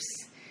groups.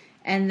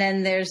 And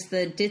then there's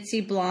the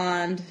ditzy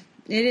blonde.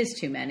 It is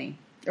too many.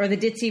 Or the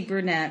ditzy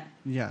brunette.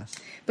 Yes.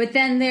 But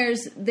then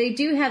they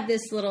do have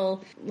this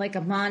little, like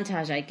a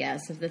montage, I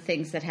guess, of the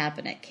things that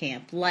happen at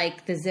camp,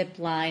 like the zip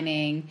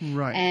lining.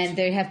 Right. And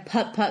they have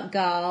putt-putt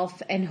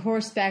golf and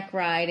horseback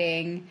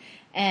riding.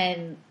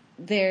 And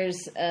there's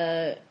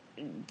the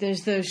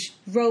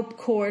rope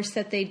course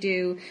that they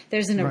do.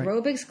 There's an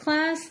aerobics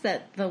class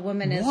that the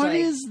woman is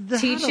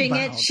teaching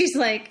about? it. She's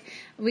like,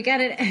 we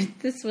got it.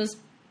 This was...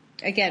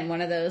 Again, one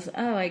of those,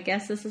 I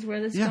guess this is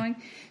where this is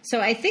going. So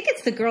I think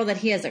it's the girl that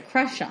he has a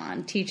crush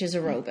on teaches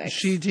aerobics.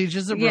 She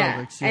teaches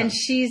aerobics, yeah. And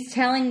she's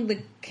telling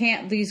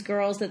these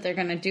girls that they're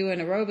going to do an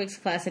aerobics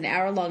class, an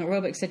hour-long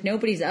aerobics, that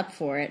nobody's up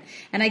for it.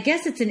 And I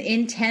guess it's an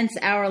intense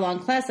hour-long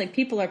class. Like,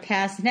 people are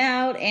passing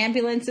out,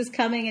 ambulance is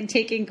coming and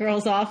taking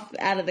girls out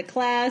of the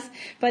class.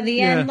 By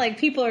the end, like,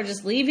 people are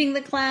just leaving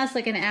the class.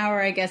 Like, an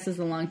hour, I guess, is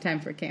a long time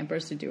for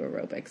campers to do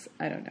aerobics.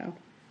 I don't know.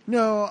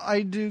 No,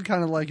 I do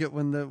kind of like it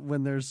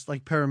when there's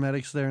like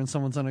paramedics there and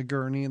someone's on a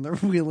gurney and they're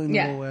wheeling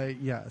them away.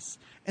 Yes.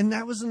 And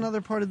that was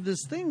another part of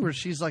this thing where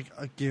she's like,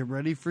 get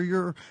ready for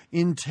your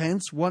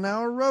intense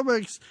 1-hour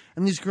aerobics.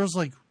 And these girls are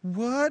like,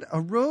 what?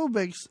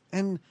 Aerobics?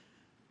 And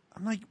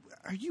I'm like,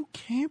 are you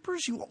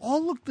campers? You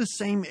all look the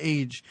same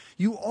age.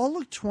 You all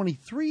look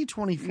 23,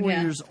 24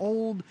 years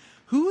old.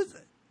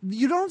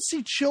 You don't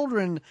see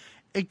children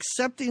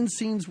except in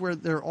scenes where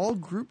they're all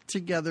grouped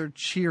together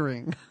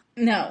cheering.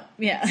 No,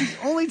 yeah.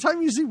 Only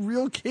time you see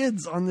real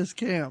kids on this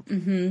camp.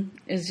 Mm-hmm.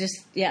 It's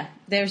just,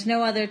 there's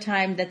no other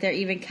time that they're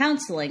even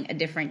counseling a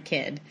different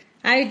kid.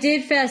 I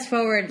did fast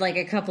forward like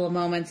a couple of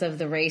moments of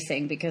the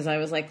racing because I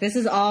was like, this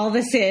is all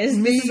this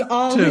is. This is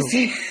all this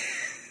is.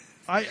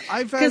 I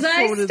fast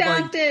forwarded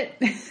stopped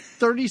it.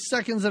 30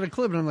 seconds at a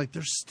clip, and I'm like,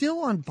 they're still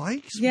on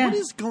bikes? Yeah. What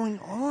is going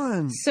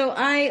on? So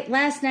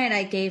last night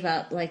I gave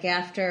up, like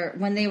after,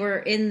 when they were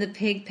in the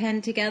pig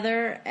pen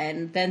together,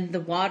 and then the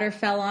water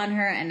fell on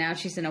her, and now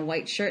she's in a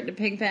white shirt in the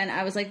pig pen.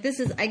 I was like,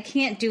 I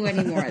can't do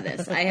any more of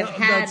this. I have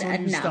had that's when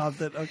enough. You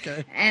stopped it,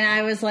 okay. And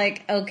I was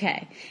like,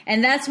 okay.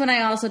 And that's when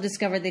I also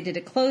discovered they did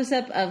a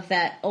close-up of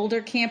that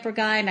older camper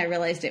guy, and I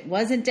realized it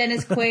wasn't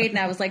Dennis Quaid, and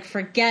I was like,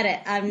 forget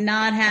it. I'm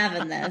not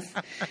having this.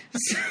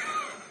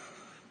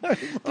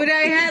 But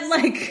I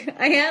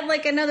had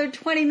like another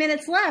 20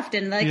 minutes left,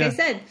 and like I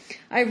said,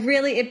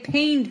 it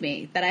pained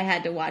me that I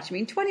had to watch. I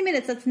mean, 20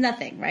 minutes, that's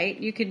nothing, right?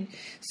 You could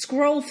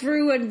scroll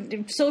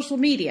through social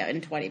media in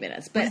 20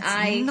 minutes, but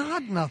it's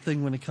not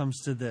nothing when it comes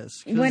to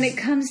this. When it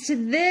comes to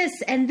this,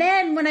 and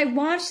then when I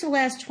watched the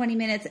last 20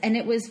 minutes, and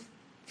it was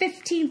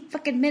 15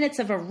 fucking minutes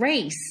of a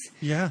race.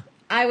 Yeah.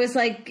 I was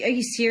like, are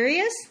you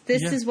serious?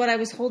 This is what I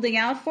was holding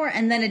out for?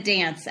 And then a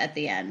dance at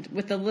the end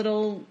with the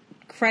little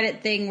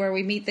credit thing where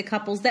we meet the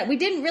couples that we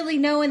didn't really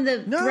know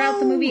throughout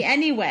the movie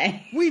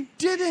anyway. We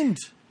didn't.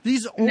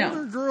 These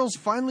older girls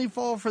finally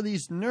fall for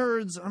these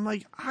nerds. I'm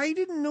like, I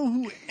didn't know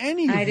who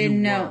any of you were. I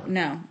didn't know.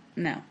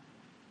 No.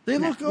 They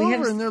look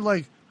over and they're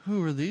like,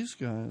 who are these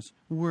guys?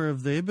 Where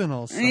have they been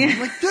all summer? I'm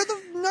like, they're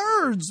the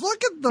nerds.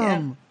 Look at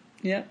them.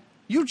 Yep.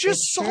 You just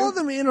saw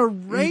them in a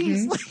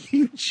race. Mm-hmm. Like,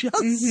 you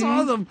just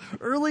saw them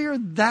earlier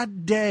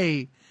that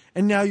day.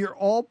 And now you're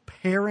all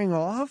pairing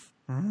off?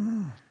 I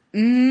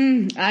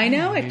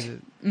know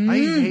it. I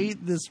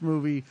hate this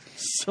movie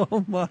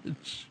so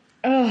much.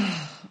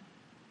 Oh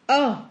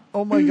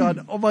my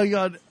God. Oh my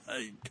God.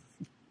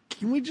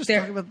 Can we just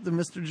talk about the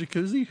Mr.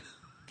 Jacuzzi?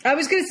 I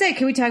was going to say,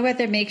 can we talk about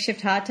their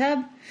makeshift hot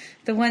tub?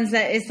 The ones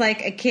that is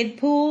like a kid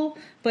pool,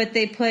 but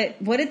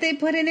what did they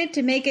put in it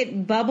to make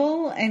it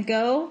bubble and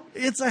go?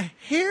 It's a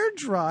hair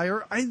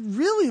dryer. I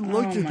really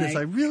looked at this.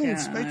 I really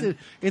expected.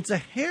 It's a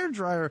hair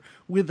dryer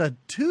with a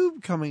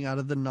tube coming out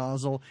of the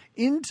nozzle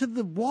into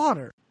the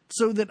water,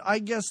 so that I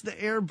guess the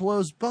air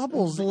blows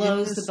bubbles.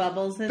 Blows the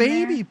bubbles in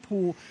baby there?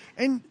 pool.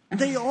 And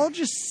they all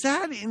just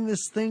sat in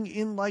this thing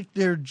in like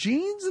their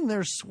jeans and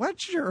their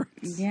sweatshirts.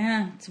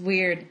 Yeah, it's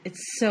weird.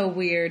 It's so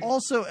weird.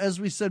 Also, as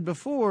we said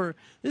before,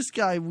 this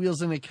guy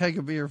wheels in a keg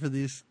of beer for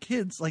these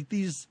kids, like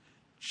these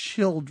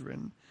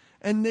children.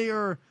 And they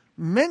are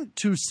meant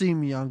to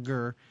seem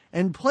younger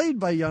and played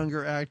by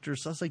younger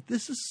actors. So I was like,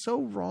 this is so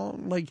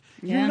wrong. Like,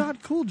 you're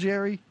not cool,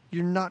 Jerry.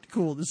 You're not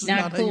cool. This is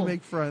not cool. How you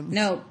make friends.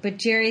 No, but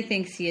Jerry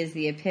thinks he is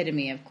the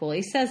epitome of cool.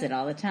 He says it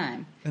all the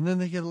time. And then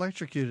they get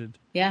electrocuted.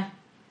 Yeah.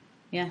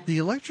 The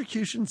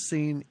electrocution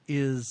scene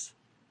is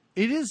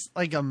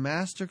like a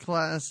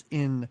masterclass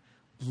in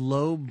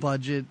low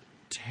budget,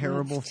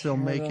 terrible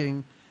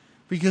filmmaking.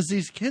 Because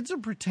these kids are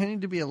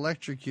pretending to be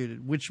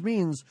electrocuted, which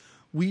means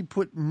we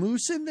put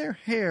mousse in their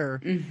hair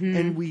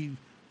and we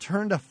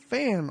turned a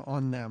fan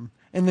on them.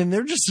 And then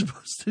they're just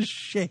supposed to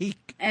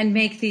shake. And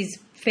make these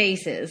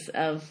faces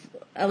of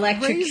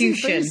electrocution.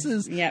 Crazy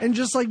faces. Yep. And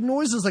just like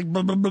noises like...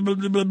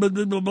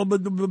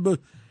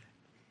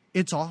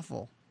 It's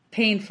awful.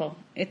 Painful.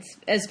 It's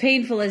as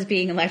painful as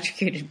being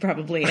electrocuted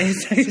probably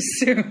is, I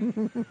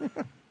assume.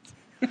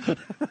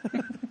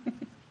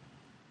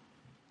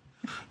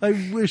 I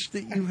wish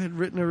that you had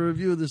written a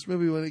review of this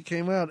movie when it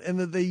came out and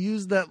that they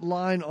used that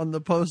line on the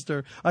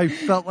poster. I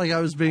felt like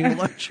I was being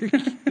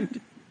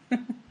electrocuted.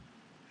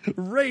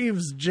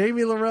 Raves,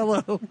 Jamie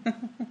Lorello.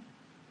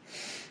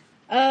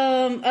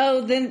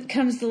 Then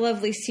comes the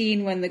lovely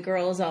scene when the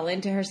girl is all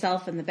into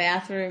herself in the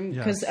bathroom.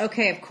 Because, of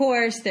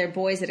course, they're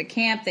boys at a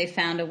camp. They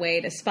found a way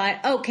to spy.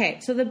 Okay,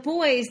 so the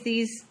boys,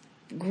 these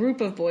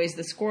group of boys,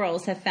 the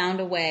squirrels, have found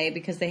a way,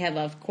 because they have,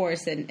 of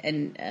course,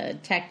 a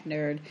tech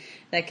nerd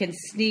that can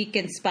sneak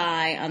and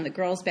spy on the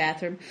girls'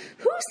 bathroom.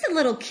 Who's the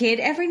little kid?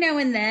 Every now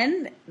and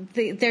then,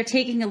 they're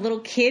taking a little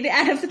kid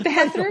out of the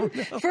bathroom.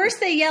 First,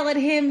 they yell at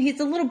him. He's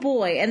a little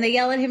boy, and they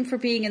yell at him for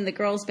being in the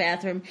girls'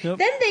 bathroom. Yep.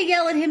 Then they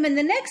yell at him in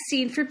the next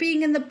scene for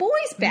being in the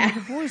boys'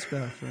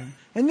 bathroom.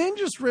 And then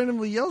just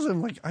randomly yells at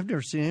him, like, I've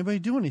never seen anybody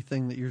do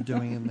anything that you're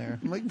doing in there.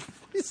 I'm like,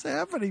 what is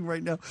happening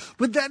right now?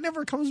 But that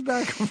never comes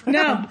back around.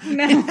 No.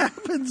 It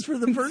happens for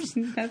the first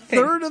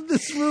third of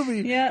this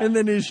movie, and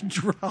then it's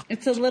dropped.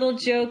 It's a little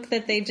joke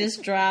that they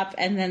just drop,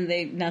 and then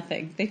they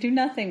do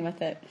nothing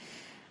with it.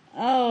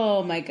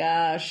 Oh, my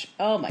gosh.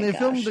 They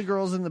filmed the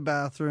girls in the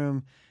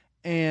bathroom,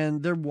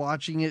 and they're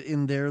watching it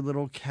in their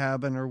little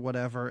cabin or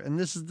whatever. And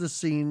this is the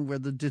scene where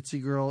the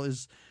ditzy girl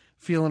is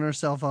feeling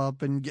herself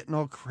up and getting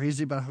all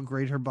crazy about how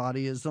great her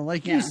body is. And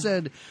like you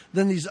said,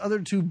 then these other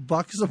two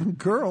buxom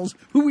girls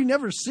who we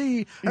never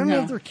see, I don't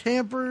know if they're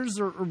campers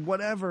or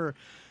whatever,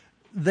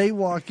 they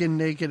walk in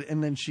naked,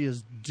 and then she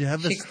is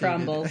devastated. She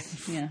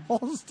crumbles.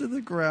 Falls to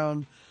the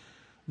ground.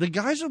 The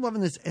guys are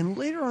loving this. And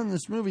later on in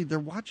this movie, they're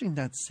watching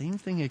that same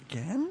thing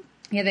again.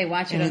 Yeah, they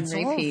watch it on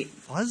repeat.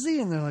 It's all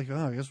fuzzy, and they're like,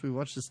 oh, I guess we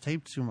watched this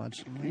tape too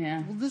much.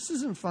 Like, well, this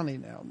isn't funny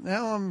now.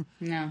 Now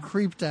I'm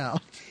creeped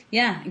out.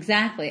 Yeah,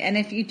 exactly. And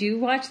if you do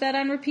watch that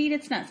on repeat,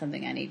 it's not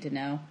something I need to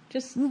know.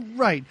 Just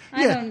right.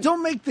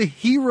 Don't make the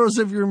heroes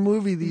of your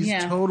movie these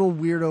total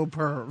weirdo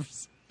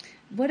pervs.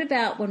 What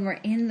about when we're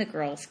in the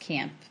girls'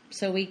 camp?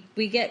 So we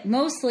get,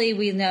 mostly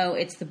we know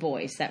it's the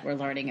boys that we're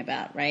learning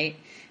about, right?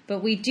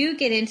 But we do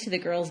get into the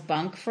girls'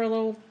 bunk for a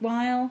little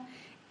while,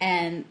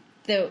 and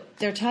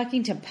they're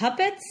talking to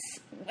puppets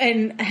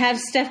and have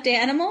stuffed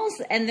animals,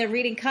 and they're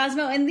reading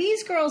Cosmo, and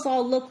these girls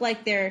all look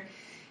like they're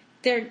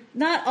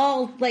not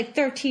all like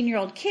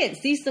 13-year-old kids.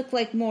 These look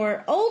like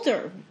more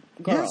older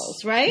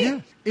girls, right?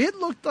 Yeah. It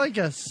looked like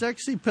a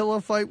sexy pillow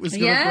fight was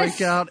going to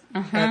break out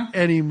at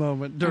any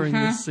moment during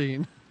this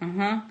scene.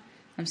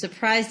 I'm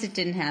surprised it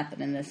didn't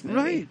happen in this movie.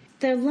 Right.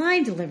 Their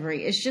line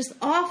delivery is just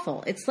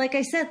awful. It's like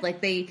I said,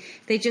 like they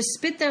just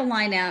spit their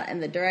line out,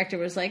 and the director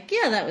was like,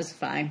 "Yeah, that was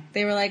fine."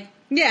 They were like,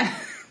 "Yeah,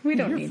 we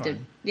don't need to.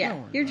 Yeah,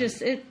 you're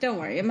just don't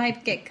worry. It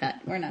might get cut.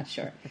 We're not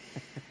sure."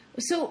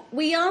 So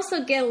we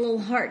also get a little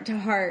heart to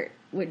heart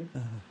with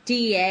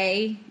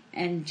DA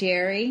and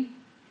Jerry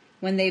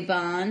when they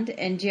bond,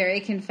 and Jerry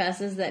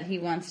confesses that he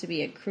wants to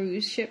be a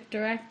cruise ship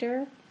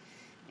director,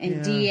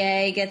 and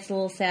DA gets a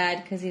little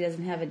sad because he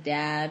doesn't have a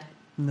dad.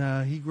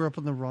 No, he grew up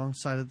on the wrong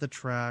side of the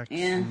tracks.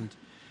 Yeah. And,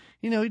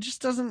 he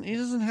just doesn't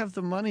have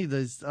the money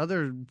those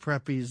other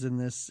preppies in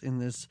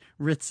this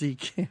ritzy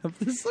camp.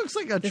 This looks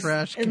like a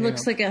trash camp. It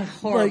looks like a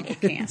horrible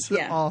camp. It's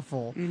yeah.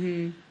 awful.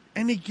 Mm-hmm.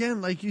 And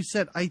again, like you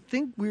said, I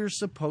think we're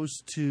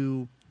supposed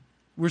to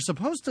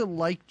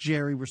like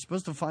Jerry. We're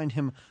supposed to find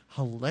him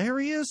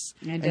hilarious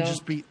and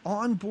just be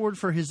on board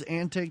for his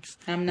antics.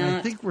 I'm not. And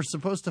I think we're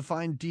supposed to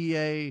find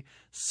DA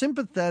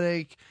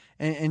sympathetic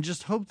and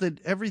just hope that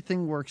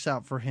everything works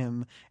out for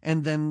him.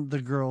 And then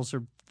the girls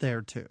are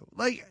there too.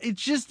 Like,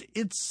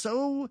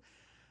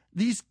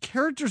 these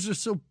characters are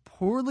so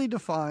poorly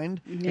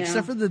defined,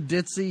 except for the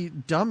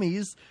ditzy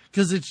dummies,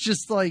 because it's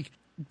just like,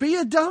 be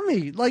a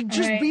dummy. Like,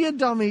 just be a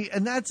dummy,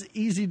 and that's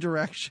easy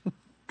direction.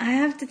 I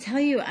have to tell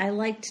you, I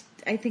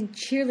think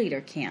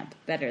Cheerleader Camp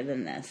better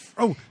than this.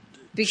 Oh,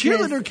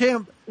 Cheerleader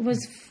Camp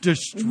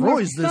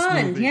destroys this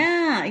movie.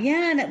 Yeah,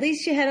 and at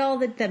least you had all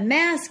the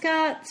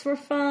mascots were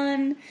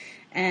fun.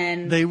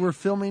 And they were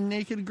filming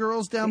naked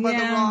girls down by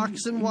the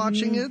rocks and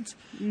watching it,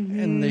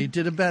 and they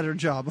did a better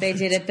job of it.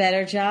 They did a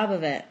better job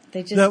of it.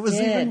 They just That was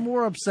even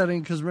more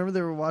upsetting, because remember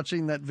they were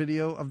watching that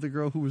video of the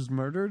girl who was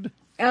murdered?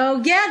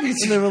 Oh, yeah.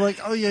 That's and they were like,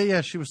 oh,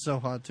 yeah, she was so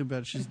hot. Too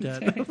bad she's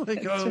dead.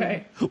 Like, that's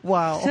right.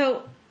 Wow.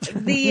 So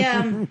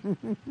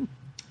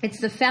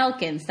it's the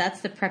Falcons. That's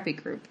the preppy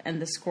group,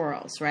 and the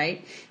Squirrels,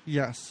 right?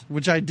 Yes,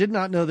 which I did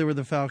not know they were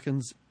the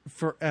Falcons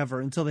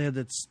forever until they had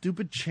that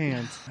stupid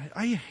chant.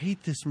 I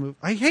hate this movie.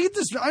 I hate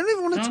this. I don't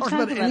even want to talk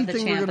about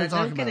anything we're going to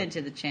talk about. Don't get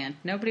into the chant.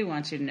 Nobody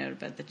wants you to know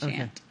about the chant.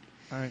 Okay.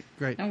 All right,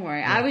 great. Don't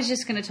worry. Yeah. I was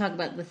just going to talk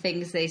about the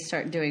things they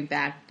start doing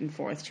back and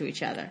forth to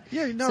each other.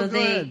 Yeah, no, so go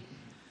ahead.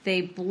 They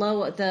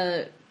blow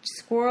the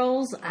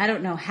Squirrels. I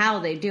don't know how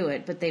they do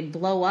it, but they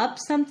blow up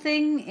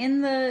something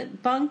in the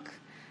bunk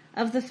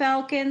of the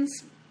Falcons.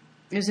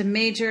 There's a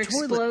major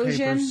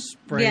explosion. Paper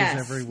sprays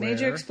everywhere.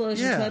 Major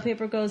explosion. Yeah. Toilet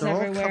paper goes They're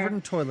everywhere. all covered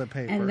in toilet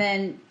paper. And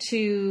then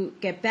to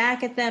get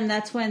back at them,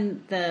 that's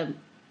when the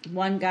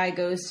one guy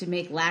goes to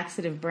make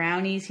laxative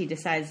brownies. He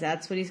decides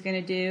that's what he's going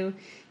to do,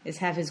 is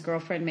have his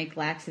girlfriend make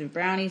laxative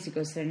brownies. He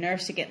goes to the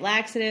nurse to get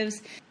laxatives.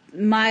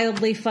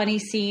 Mildly funny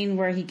scene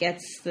where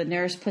the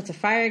nurse puts a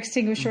fire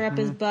extinguisher up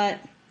his butt.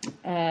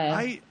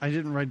 I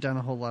didn't write down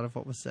a whole lot of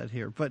what was said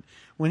here, but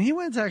when he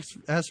went to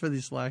ask for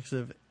these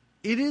laxative,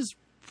 it is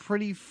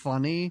pretty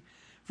funny.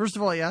 First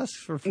of all, he asks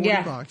for 40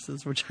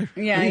 boxes, which I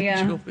really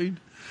enjoyed.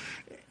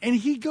 And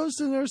he goes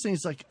to the nurse and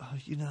he's like, "Oh,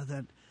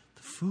 that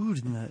the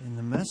food in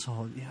the mess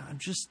hall. Yeah, I'm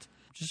just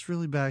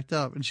really backed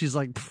up." And she's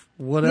like,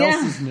 "What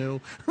else is new?"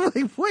 I'm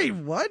like, wait,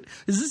 what?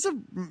 Is this a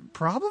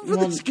problem for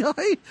this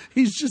guy?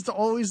 He's just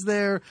always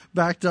there,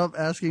 backed up,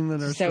 asking the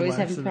nurse. He's always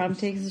having a problem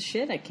taking the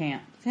shit at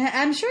camp.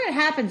 I'm sure it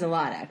happens a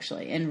lot,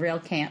 actually, in real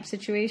camp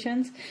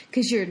situations,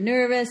 because you're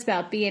nervous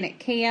about being at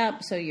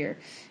camp, so your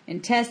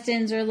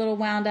intestines are a little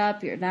wound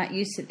up. You're not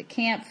used to the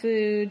camp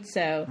food,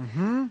 so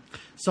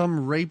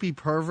some rapey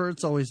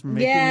pervert's always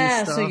making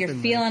you stuff. So you're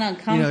feeling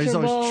uncomfortable. He's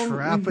always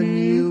trapping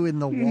you in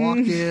the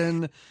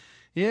walk-in.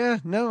 Yeah,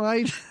 no,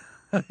 I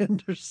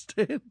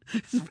understand.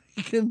 He's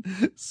making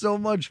so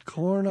much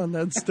corn on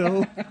that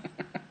stove.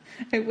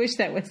 I wish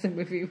that was the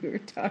movie we were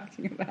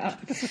talking about.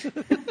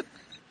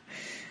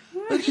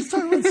 Let's just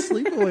talk about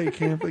Sleepaway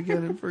Camp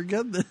again and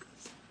forget this.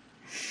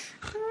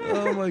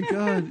 Oh my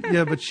god.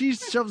 Yeah, but she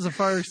shoves a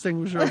fire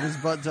extinguisher up his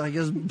butt to, I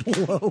guess,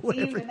 blow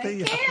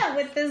everything I can't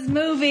with this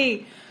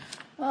movie.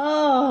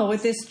 Oh,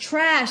 with this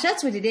trash.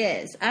 That's what it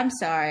is. I'm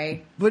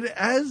sorry. But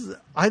as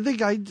I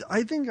think I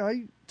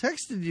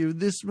texted you,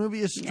 this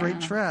movie is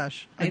straight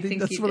trash. I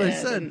think that's what I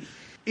said.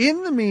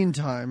 In the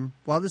meantime,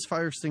 while this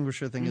fire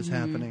extinguisher thing is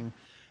happening,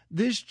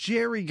 this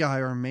Jerry guy,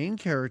 our main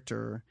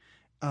character,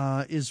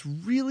 is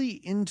really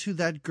into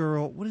that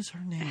girl. What is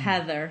her name?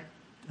 Heather.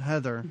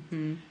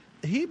 Mm-hmm.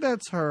 He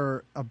bets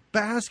her a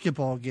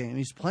basketball game.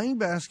 He's playing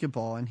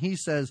basketball, and he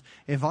says,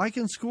 "If I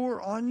can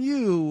score on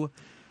you,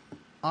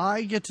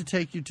 I get to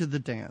take you to the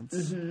dance."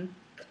 Mm-hmm.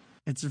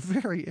 It's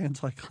very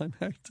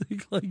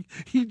anticlimactic. Like,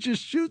 he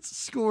just shoots,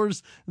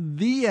 scores,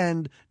 the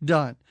end,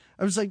 done.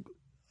 I was like,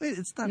 wait,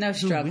 it's not no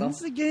who struggle. Wins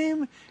the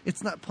game.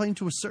 It's not playing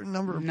to a certain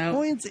number of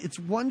points. It's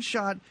one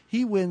shot.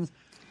 He wins.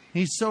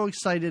 He's so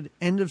excited.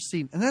 End of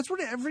scene. And that's what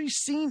every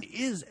scene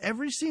is.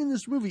 Every scene in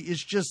this movie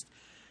is just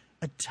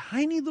a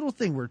tiny little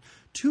thing where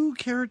two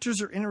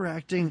characters are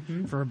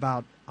interacting for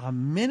about a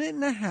minute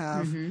and a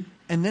half,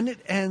 and then it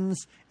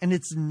ends, and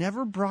it's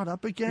never brought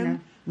up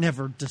again,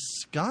 never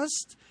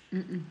discussed.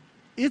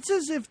 It's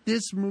as if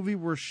this movie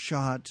were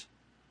shot,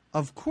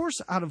 of course,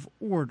 out of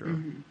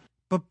order,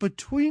 but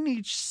between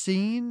each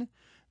scene,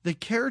 the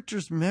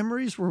characters'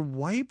 memories were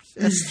wiped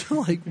as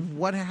to like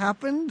what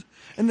happened,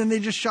 and then they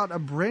just shot a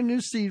brand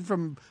new scene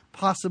from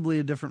possibly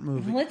a different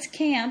movie. Well, it's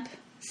camp,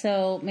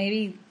 so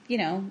maybe,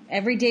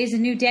 every day's a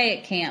new day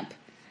at camp.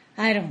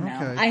 I don't know.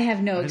 Okay. I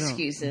have no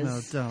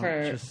excuses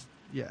for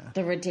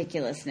the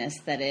ridiculousness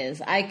that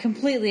is. I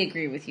completely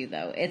agree with you,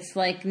 though. It's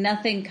like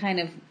nothing kind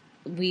of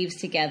weaves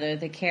together.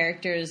 The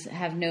characters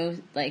have no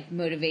like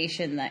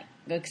motivation that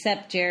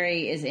except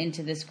Jerry is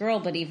into this girl,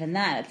 but even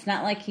that, it's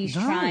not like he's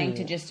trying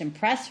to just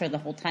impress her the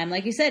whole time.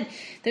 Like you said,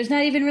 there's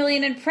not even really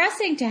an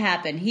impressing to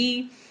happen.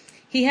 He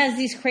has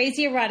these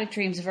crazy erotic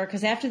dreams of her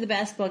because after the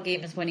basketball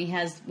game is when he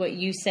has what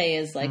you say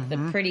is like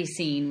the pretty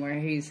scene where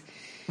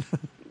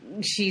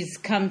she's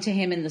come to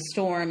him in the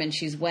storm and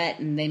she's wet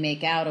and they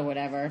make out or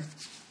whatever.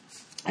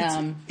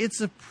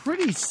 It's a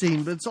pretty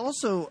scene, but it's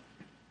also,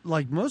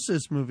 like most of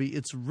this movie,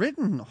 it's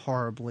written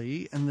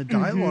horribly and the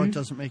dialogue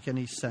doesn't make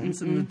any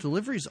sense and the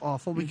delivery's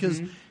awful because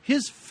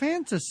his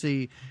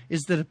fantasy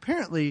is that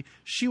apparently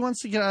she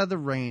wants to get out of the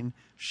rain.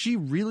 She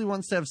really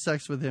wants to have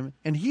sex with him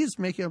and he is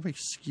making up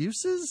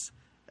excuses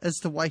as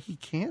to why he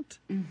can't.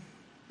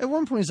 At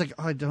one point he's like,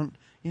 oh,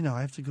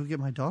 I have to go get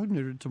my dog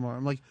neutered tomorrow.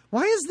 I'm like,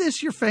 why is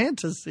this your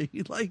fantasy?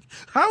 Like,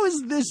 how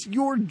is this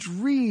your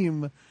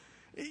dream?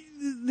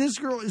 This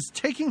girl is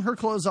taking her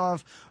clothes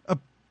off,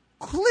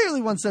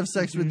 clearly wants to have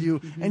sex with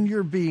you, and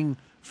you're being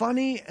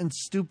funny and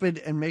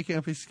stupid and making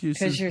up excuses.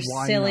 Because you're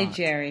silly,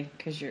 Jerry.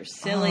 Because you're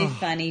silly,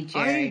 funny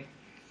Jerry.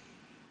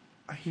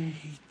 I hate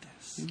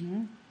this.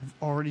 I've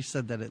already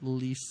said that at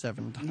least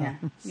 7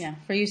 times. Yeah.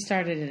 For you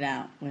started it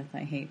out with I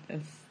hate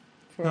this.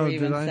 Before we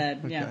even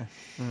said, okay. Yeah.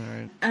 All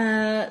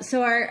right.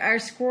 So our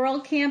squirrel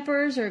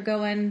campers are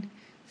going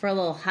for a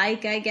little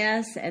hike, I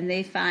guess, and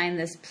they find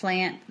this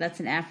plant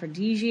that's an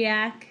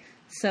aphrodisiac.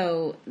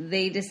 So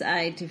they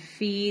decide to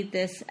feed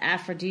this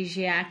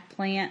aphrodisiac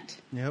plant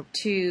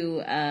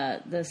to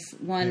this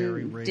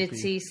one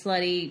ditzy,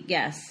 slutty,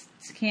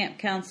 camp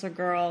counselor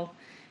girl,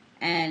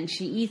 and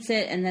she eats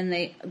it. And then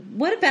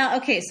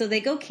so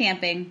they go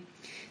camping.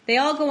 They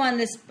all go on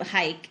this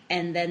hike,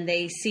 and then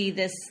they see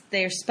this.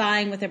 They're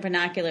spying with their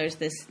binoculars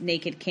this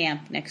naked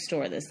camp next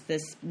door,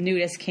 this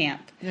nudist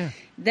camp. Yeah.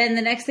 Then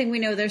the next thing we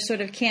know, they're sort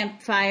of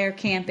campfire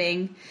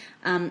camping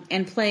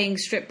and playing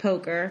strip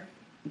poker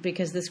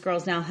because this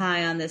girl's now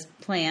high on this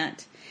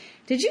plant.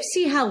 Did you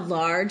see how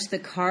large the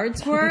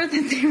cards were that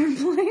they were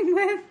playing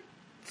with?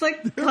 It's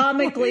like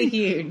comically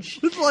huge.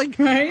 It's like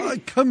a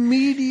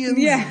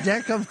comedian's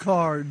deck of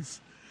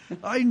cards.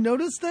 I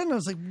noticed that and I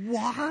was like,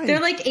 why? They're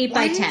like 8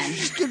 by 10. Didn't you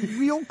just get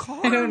real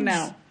cards? I don't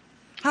know.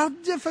 How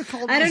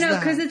difficult I don't is know, that?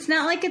 because it's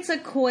not like it's a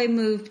coy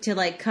move to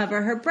like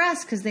cover her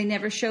breasts because they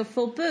never show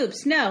full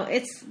boobs. No,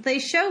 they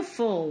show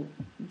full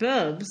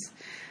boobs.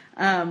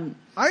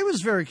 I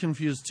was very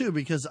confused too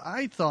because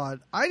I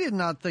did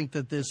not think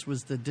that this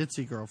was the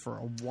ditzy girl for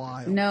a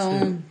while.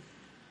 No.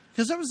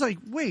 Because I was like,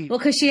 wait. Well,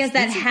 because she has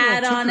that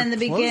hat on in the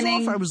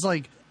beginning. I was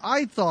like,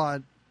 I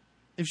thought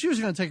if she was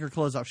going to take her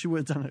clothes off, she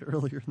would have done it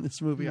earlier in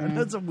this movie. I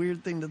know it's a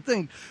weird thing to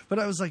think, but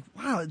I was like,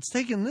 wow, it's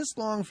taken this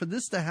long for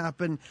this to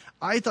happen.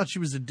 I thought she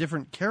was a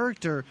different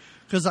character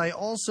because I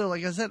also,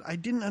 like I said, I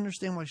didn't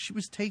understand why she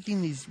was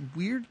taking these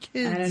weird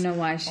kids. I don't know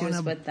why she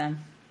was with them.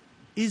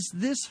 Is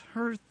this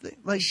her thing?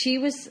 Like she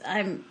was,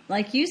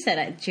 like you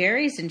said,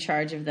 Jerry's in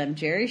charge of them.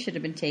 Jerry should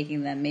have been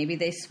taking them. Maybe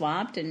they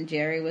swapped and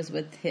Jerry was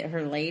with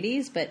her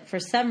ladies, but for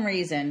some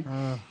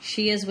reason,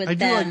 she is with them.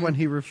 I do like when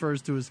he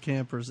refers to his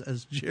campers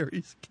as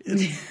Jerry's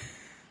kids.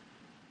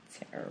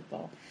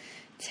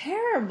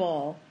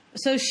 Terrible.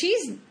 So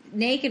she's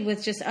naked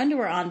with just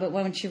underwear on, but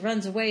when she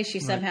runs away,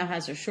 she somehow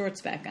has her shorts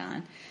back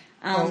on.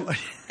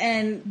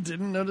 And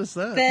didn't notice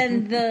that.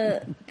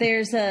 Then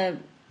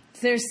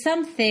there's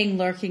something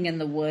lurking in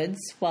the woods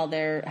while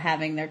they're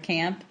having their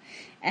camp,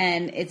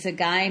 and it's a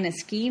guy in a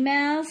ski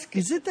mask.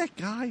 Is it that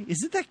guy?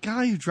 Is it that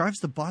guy who drives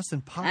the bus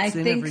and pops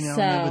in every now and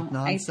then with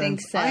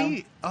nonsense? I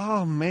think so.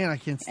 Oh man, I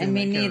can't stand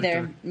that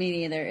character. Me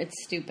neither.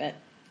 It's stupid.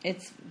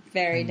 It's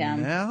very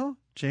dumb. Now,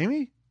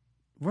 Jamie,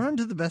 we're on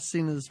to the best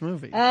scene of this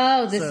movie.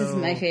 Oh, this is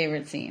my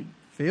favorite scene.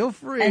 Feel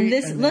free. And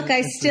this,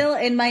 I still,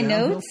 in my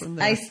notes,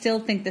 I still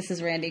think this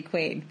is Randy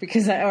Quaid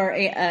or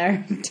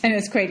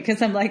Dennis Quaid,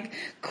 because I'm like,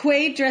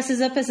 Quaid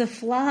dresses up as a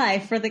fly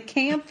for the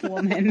camp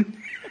woman.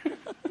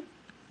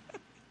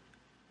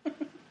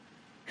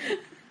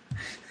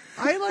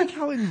 I like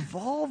how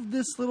involved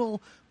this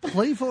little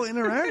playful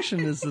interaction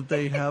is that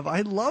they have.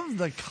 I love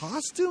the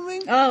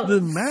costuming. Oh, the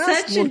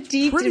mask such a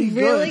deep,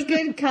 really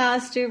good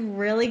costume,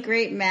 really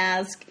great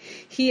mask.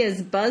 He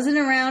is buzzing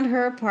around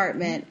her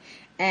apartment.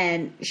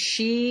 And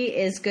she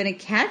is going to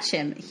catch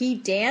him. He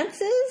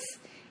dances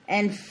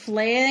and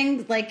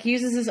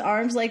uses his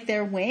arms like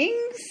they're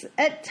wings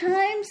at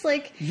times.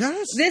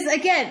 Yes. This,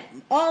 again,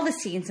 all the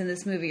scenes in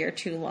this movie are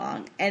too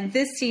long. And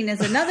this scene is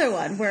another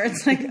one where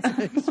it's like,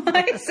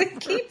 why does it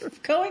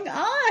keep going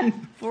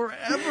on?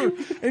 Forever.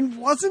 And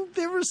wasn't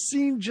there a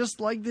scene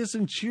just like this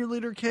in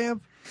cheerleader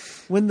camp?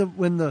 When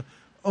the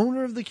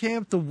owner of the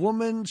camp, the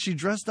woman, she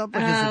dressed up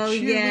like as a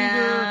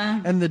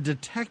cheerleader, and the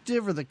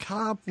detective or the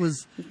cop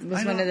was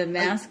one of the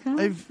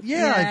mascots. I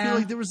feel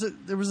like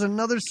there was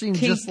another scene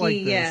Kinky, just like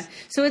this. Yeah,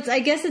 so I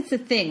guess it's a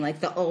thing. Like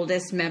the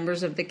oldest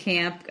members of the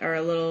camp are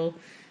a little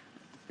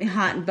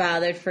hot and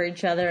bothered for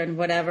each other and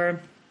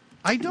whatever.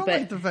 I don't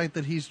like the fact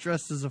that he's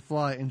dressed as a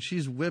fly and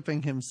she's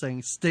whipping him,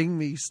 saying, "Sting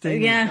me,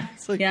 sting me."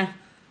 It's like,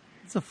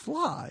 it's a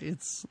fly.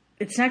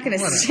 It's not going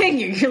to sting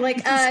you. You're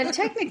like,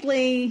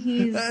 technically,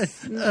 he's...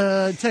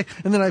 and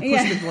then I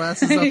pushed the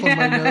glasses up on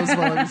my nose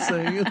while I was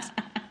saying it.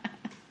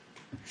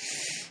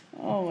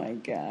 Oh, my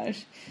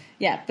gosh.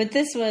 Yeah, but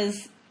this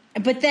was...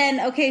 But then,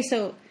 okay,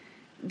 so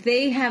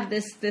they have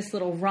this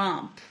little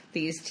romp,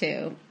 these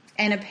two.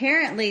 And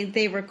apparently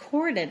they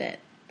recorded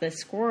it, the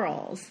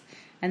squirrels.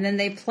 And then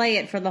they play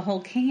it for the whole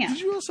camp.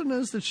 Did you also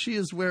notice that she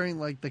is wearing,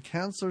 like, the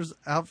counselor's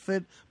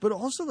outfit, but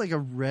also, like, a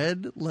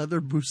red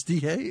leather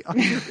bustier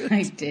under it?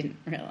 I didn't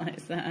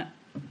realize that.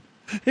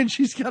 And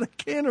she's got a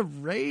can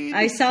of Raid.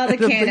 I saw the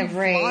can of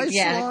Raid,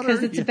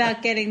 because it's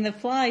about getting the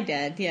fly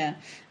dead,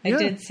 I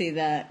did see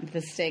that,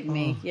 the Sting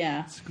Me,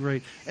 It's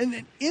great. And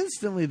then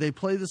instantly they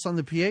play this on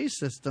the PA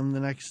system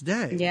the next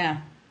day. Yeah.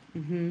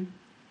 Mm-hmm.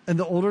 And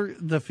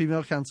the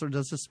female counselor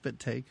does a spit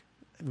take,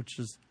 which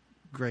is...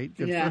 great,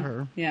 good for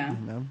her. Yeah,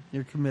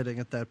 you're committing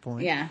at that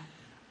point. Yeah,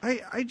 I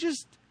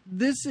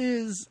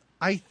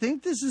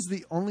think this is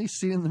the only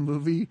scene in the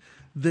movie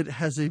that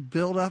has a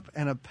build-up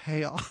and a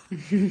payoff.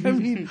 I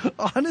mean,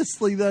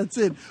 honestly, that's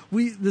it.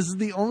 This is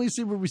the only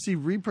scene where we see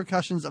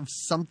repercussions of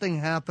something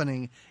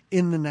happening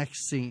in the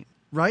next scene,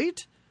 right?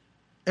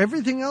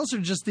 Everything else are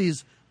just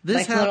this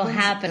like happens, little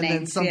happenings, and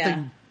then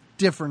something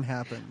different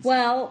happens.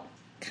 Well,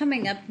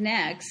 coming up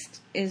next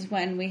is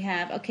when we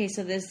have,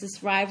 so there's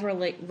this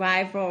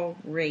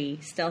rivalry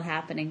still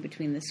happening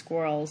between the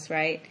squirrels,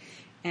 right?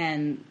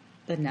 And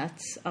the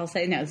nuts,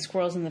 the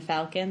squirrels and the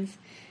falcons.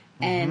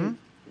 Mm-hmm. And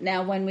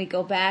now when we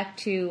go back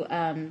to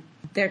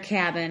their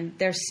cabin,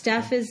 their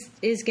stuff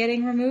is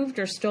getting removed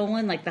or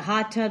stolen, like the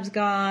hot tub's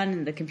gone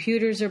and the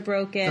computers are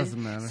broken.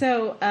 Doesn't matter.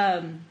 So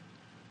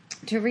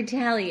to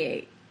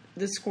retaliate,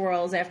 the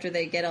squirrels, after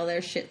they get all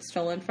their shit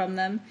stolen from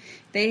them,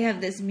 they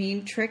have this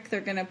mean trick they're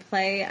going to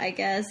play, I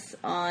guess,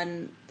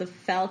 on the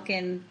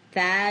Falcon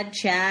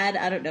Chad.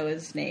 I don't know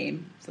his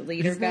name. The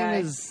leader guy.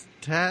 His name is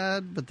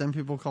Tad, but then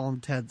people call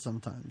him Ted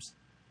sometimes.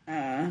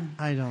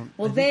 I don't.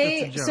 Well,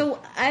 they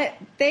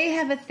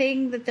have a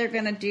thing that they're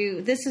going to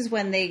do. This is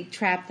when they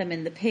trap them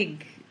in the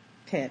pig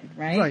pen,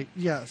 right? Right.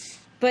 Yes.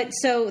 But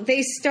so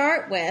they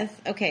start with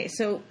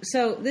so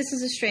this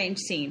is a strange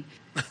scene.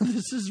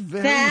 This is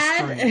very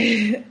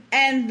strange.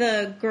 And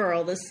the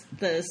girl, this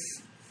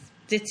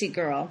ditzy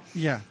girl,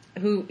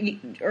 who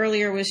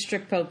earlier was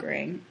strip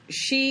pokering.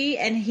 She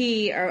and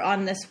he are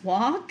on this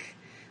walk,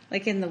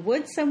 like in the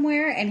woods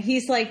somewhere, and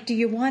he's like, "Do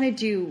you want to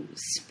do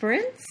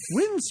sprints?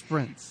 Wind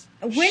sprints."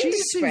 She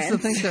seems to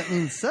think that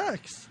means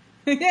sex.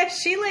 Yeah,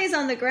 she lays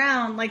on the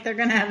ground like they're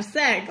going to have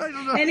sex, I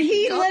don't know, and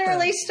he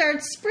literally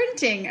starts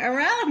sprinting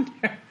around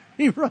her.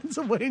 He runs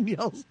away and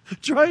yells,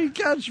 "Try and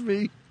catch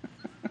me!"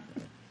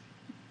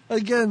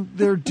 Again,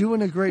 they're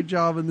doing a great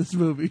job in this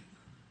movie.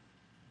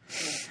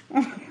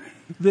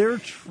 They're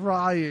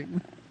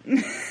trying.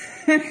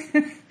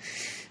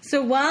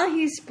 So while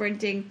he's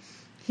sprinting,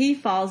 he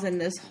falls in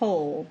this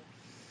hole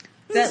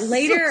that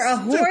later a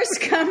horse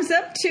comes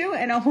up to,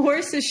 and a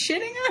horse is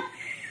shitting on him.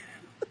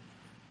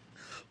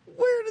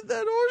 Where did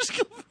that horse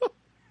come from?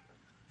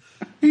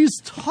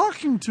 He's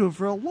talking to it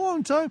for a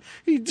long time.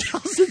 He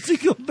tells it to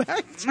go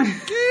back to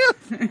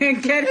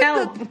camp. Get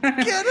help.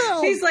 Get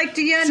help. He's like,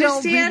 "Do you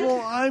understand? Tell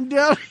people I'm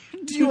down.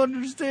 Do you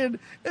understand?"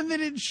 And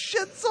then it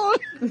shits on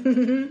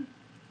it.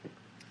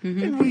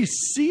 And we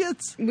see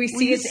it. We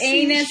see its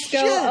anus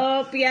go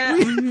up. Yeah.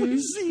 We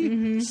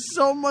see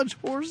so much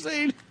horse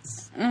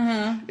anus.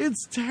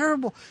 It's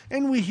terrible.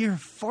 And we hear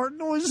fart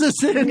noises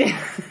and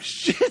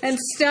shit. And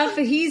stuff.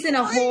 He's in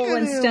a hole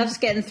and stuff's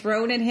getting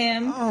thrown at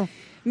him. Oh.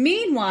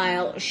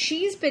 Meanwhile,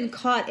 she's been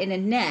caught in a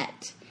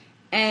net,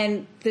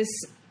 and this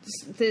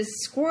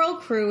squirrel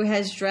crew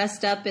has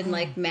dressed up in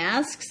like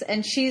masks,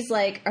 and she's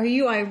like, "Are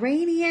you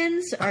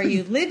Iranians? Are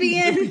you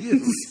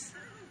Libyans?"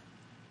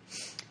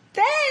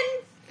 Then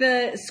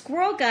the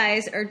squirrel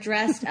guys are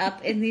dressed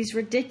up in these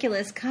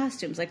ridiculous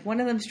costumes. Like one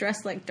of them's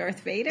dressed like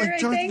Darth Vader, I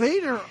think.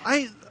 Vader.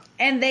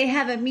 And they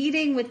have a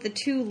meeting with the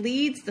two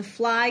leads, the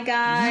fly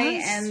guy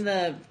and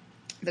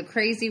the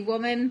crazy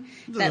woman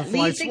that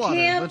leads the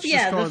camp.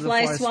 The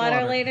fly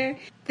swatter later.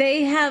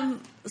 They have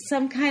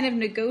some kind of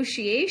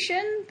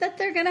negotiation that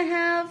they're going to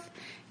have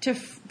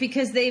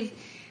because they've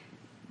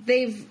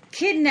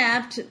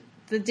kidnapped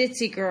the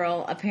ditzy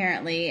girl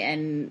apparently,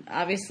 and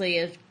obviously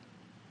have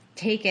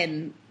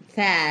taken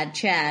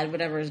Chad,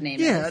 whatever his name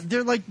is. Yeah,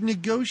 they're like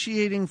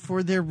negotiating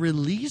for their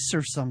release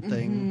or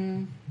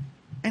something.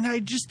 And I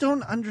just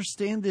don't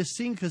understand this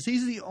scene because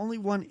he's the only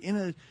one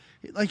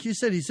like you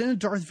said, he's in a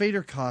Darth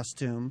Vader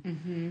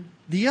costume.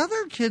 The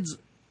other kids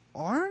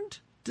aren't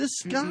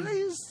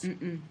disguised.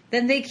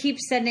 Then they keep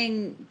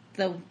sending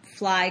the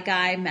fly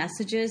guy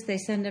messages. They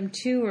send him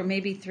 2 or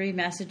maybe 3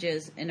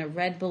 messages in a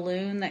red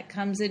balloon that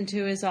comes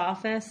into his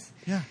office.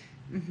 Yeah.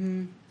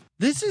 Mm-hmm.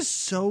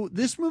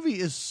 This movie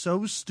is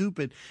so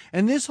stupid.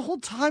 And this whole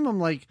time I'm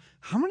like,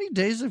 how many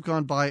days have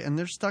gone by and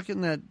they're stuck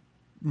in that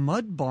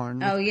mud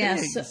barn? Oh,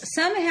 yes. Yeah. So,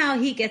 somehow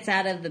he gets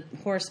out of the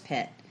horse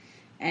pit.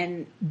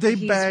 And they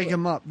bag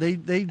him up. They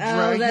drag him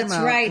out.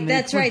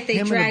 That's right.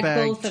 They drag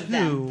both of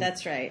them.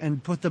 That's right.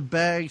 And put the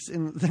bags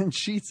in. Then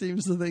she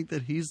seems to think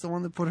that he's the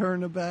one that put her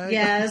in a bag.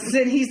 Yes,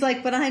 and he's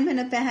like, "But I'm in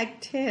a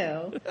bag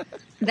too."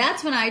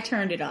 That's when I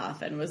turned it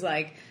off and was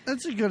like,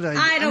 "That's a good idea."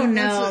 I don't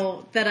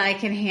know that I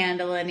can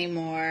handle any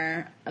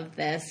more of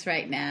this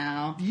right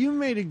now. You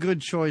made a good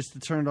choice to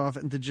turn it off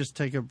and to just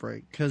take a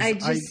break because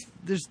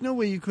there's no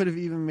way you could have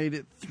even made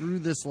it through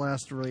this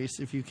last race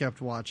if you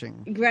kept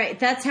watching. Right,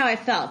 that's how I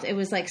felt. It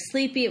was like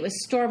sleepy, it was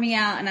stormy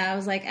out, and I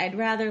was like, I'd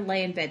rather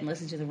lay in bed and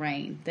listen to the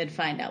rain than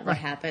find out what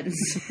happens.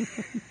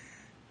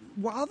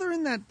 While they're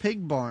in that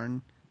pig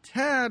barn,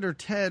 Ted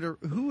or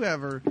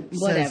whoever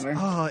says,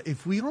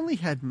 if we only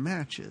had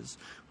matches,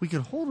 we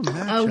could hold a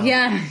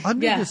match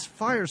under this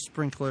fire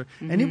sprinkler,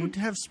 and it would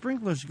have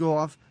sprinklers go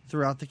off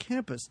throughout the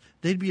campus.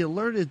 They'd be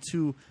alerted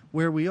to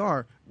where we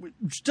are,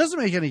 which doesn't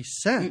make any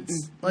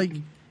sense. Like,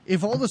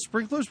 if all the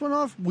sprinklers went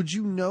off, would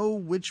you know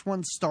which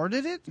one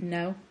started it?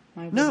 No,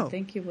 I wouldn't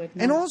think you would.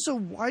 No. And also,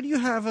 why do you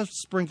have a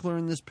sprinkler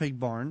in this pig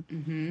barn?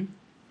 Mm-hmm.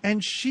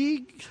 And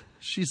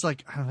she's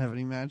like, I don't have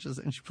any matches.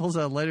 And she pulls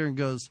out a lighter and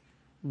goes,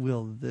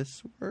 will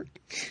this work?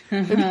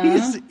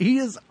 And he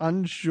is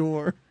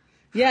unsure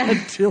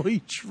until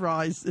he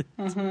tries it.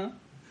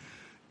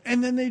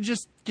 And then they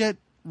just get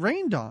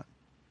rained on.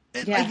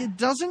 It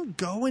doesn't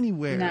go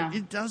anywhere. No.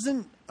 It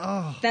doesn't.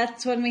 Oh.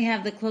 That's when we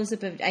have the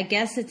close-up of, I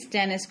guess it's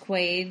Dennis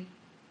Quaid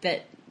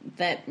that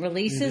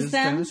releases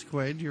them. Dennis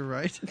Quaid, you're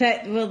right.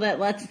 That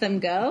lets them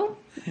go.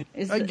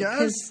 I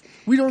guess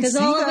we don't see that. Because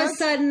all of a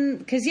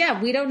sudden,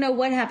 we don't know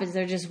what happens.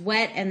 They're just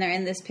wet and they're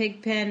in this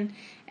pig pen.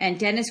 And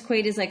Dennis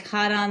Quaid is like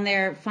hot on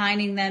there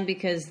finding them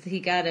because he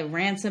got a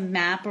ransom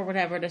map or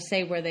whatever to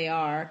say where they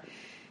are.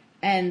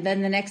 And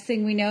then the next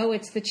thing we know,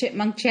 it's the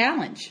Chipmunk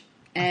Challenge.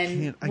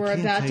 And we're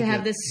about to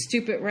have this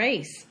stupid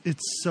race.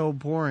 It's so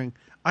boring.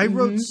 I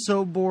wrote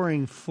so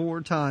boring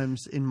 4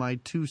 times in my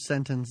 2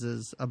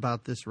 sentences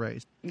about this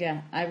race.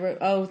 Yeah, I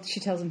wrote, she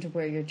tells him to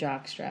wear your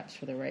jock straps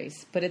for the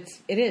race. But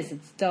it's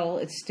dull,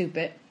 it's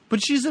stupid.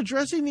 But she's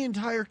addressing the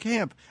entire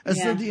camp as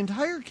though the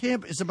entire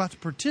camp is about to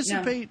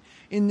participate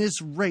in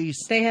this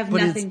race. They have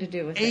nothing to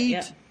do with it.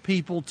 8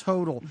 people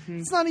total.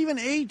 It's not even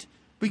 8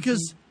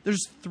 because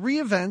there's 3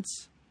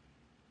 events.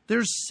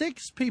 There's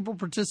 6 people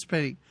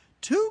participating.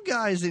 2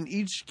 guys in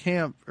each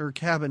camp or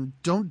cabin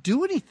don't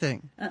do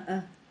anything.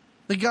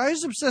 The guy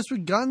who's obsessed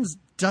with guns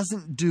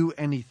doesn't do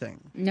anything.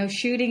 No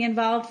shooting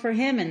involved for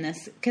him in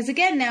this. Because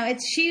again, now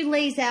she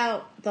lays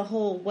out the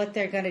whole what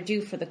they're going to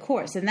do for the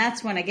course. And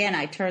that's when, again,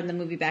 I turn the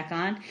movie back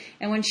on.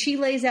 And when she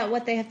lays out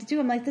what they have to do,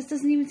 I'm like, this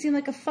doesn't even seem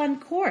like a fun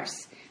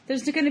course.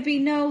 There's going to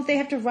be they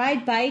have to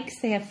ride bikes.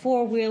 They have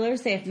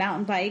 4-wheelers. They have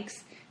mountain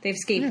bikes. They have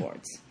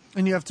skateboards. Yeah.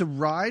 And you have to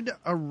ride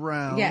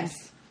around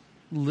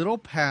little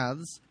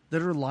paths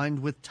that are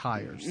lined with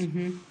tires.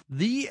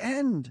 The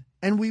end.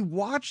 And we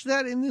watched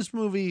that in this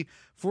movie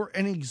for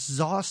an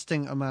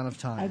exhausting amount of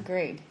time.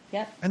 Agreed.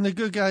 Yep. And the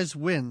good guys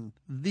win.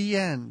 The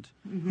end.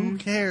 Who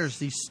cares?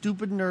 These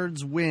stupid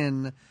nerds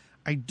win.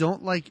 I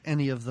don't like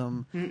any of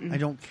them. I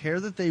don't care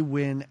that they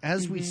win.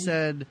 As we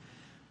said,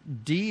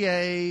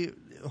 DA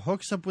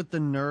hooks up with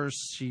the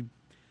nurse.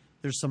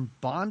 There's some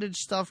bondage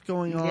stuff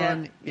going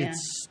on.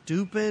 It's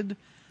stupid.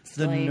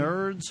 The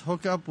nerds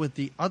hook up with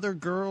the other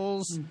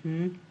girls.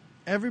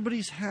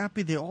 Everybody's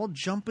happy. They all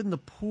jump in the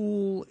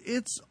pool.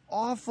 It's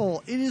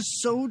awful. It is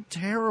so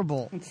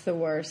terrible. It's the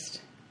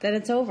worst. Then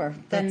it's over.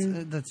 That's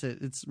it.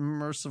 It's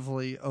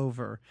mercifully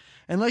over.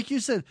 And like you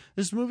said,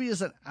 this movie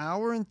is an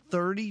hour and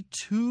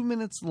 32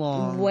 minutes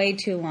long. Way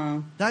too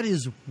long. That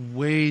is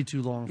way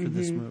too long for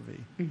this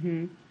movie.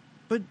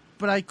 But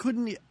I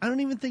don't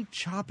even think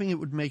chopping it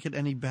would make it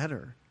any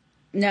better.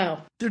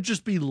 No. There'd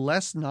just be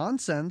less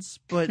nonsense,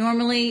 but...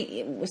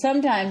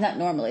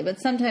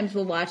 sometimes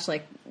we'll watch,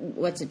 like,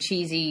 what's a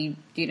cheesy,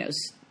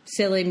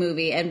 silly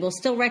movie, and we'll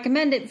still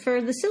recommend it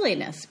for the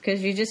silliness,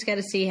 because you just got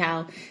to see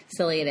how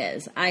silly it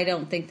is. I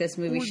don't think this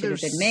movie should have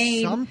been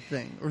made.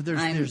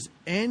 There's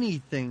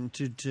anything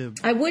to...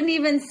 I wouldn't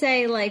even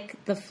say,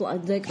 like, the fly,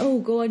 like,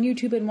 go on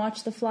YouTube and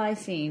watch the fly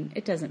scene.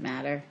 It doesn't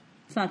matter.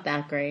 It's not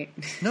that great.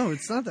 No,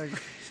 it's not that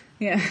great.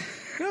 Yeah.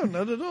 No,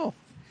 not at all.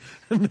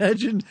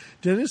 Imagine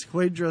Dennis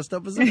Quaid dressed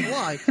up as a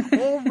fly.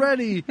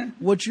 Already,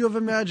 what you have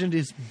imagined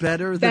is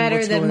better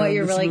than what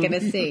you're really going to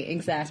see.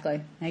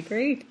 Exactly. I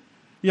agree.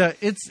 Yeah,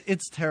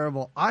 it's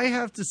terrible. I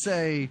have to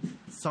say,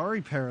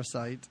 sorry,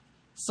 Parasite.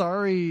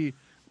 Sorry,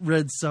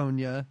 Red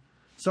Sonja.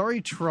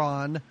 Sorry,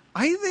 Tron.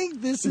 I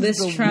think this is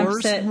the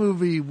worst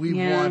movie we've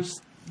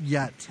watched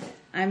yet.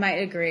 I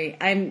might agree.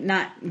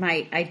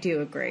 I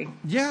do agree.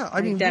 Yeah, I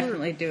mean,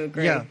 definitely do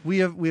agree. Yeah, we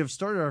have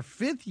started our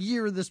 5th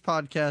year of this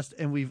podcast,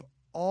 and we've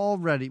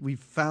we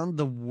found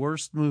the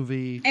worst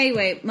movie.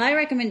 Anyway, my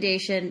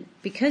recommendation,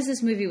 because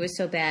this movie was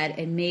so bad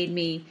and made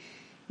me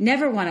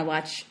never want to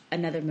watch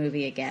another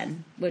movie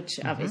again, which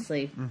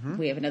obviously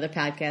we have another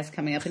podcast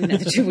coming up in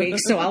another 2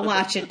 weeks, so I'll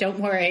watch it, don't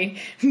worry.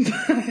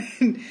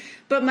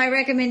 But my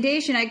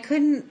recommendation, I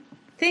couldn't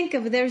think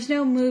of, there's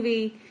no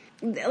movie.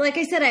 Like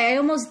I said, I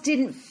almost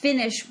didn't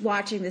finish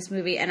watching this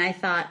movie, and I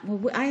thought,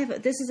 well,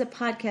 this is a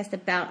podcast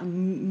about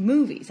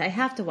movies. I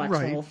have to watch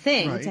the whole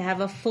thing to have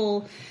a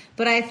full.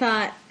 But I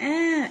thought,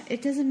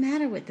 it doesn't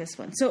matter with this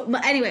one. So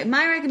anyway,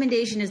 my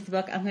recommendation is the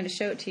book. I'm going to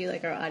show it to you,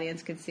 like our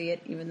audience could see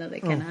it, even though they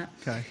cannot.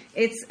 Okay.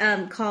 It's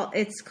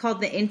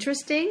called The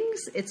Interestings.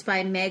 It's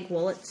by Meg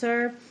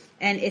Wolitzer,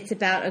 and it's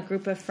about a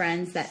group of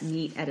friends that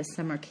meet at a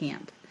summer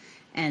camp.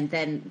 And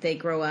then they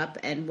grow up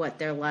and what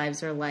their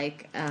lives are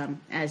like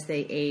as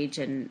they age,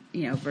 and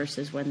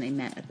versus when they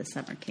met at the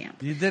summer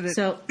camp. You did it.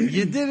 So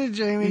you did it,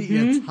 Jamie.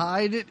 You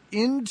tied it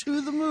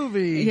into the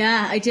movie.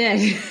 Yeah, I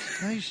did.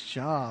 Nice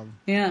job.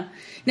 Yeah.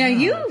 Now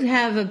you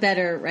have a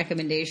better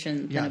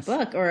recommendation than a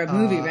book, or a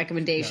movie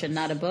recommendation,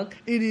 not a book.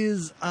 It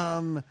is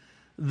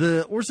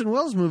the Orson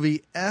Welles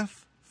movie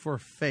F for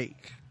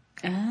Fake.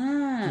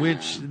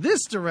 Which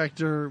this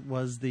director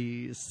was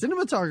the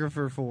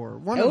cinematographer for.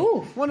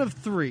 One of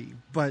three,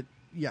 but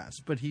yes,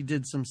 but he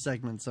did some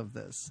segments of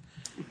this.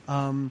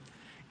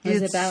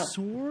 It's about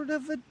sort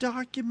of a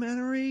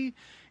documentary.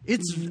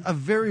 It's a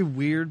very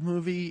weird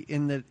movie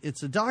in that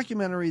it's a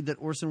documentary that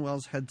Orson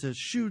Welles had to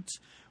shoot,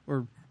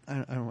 or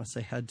I don't want to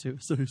say had to,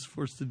 so he was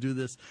forced to do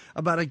this,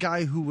 about a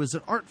guy who was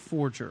an art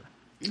forger.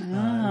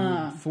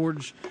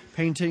 Forge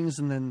paintings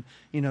and then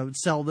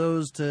sell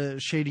those to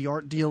shady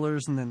art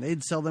dealers, and then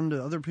they'd sell them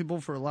to other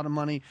people for a lot of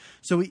money.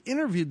 So he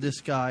interviewed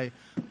this guy,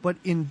 but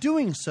in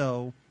doing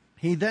so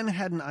he then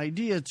had an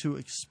idea to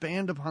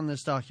expand upon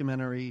this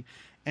documentary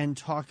and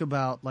talk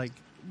about, like,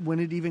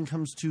 when it even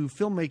comes to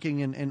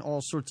filmmaking and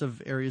all sorts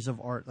of areas of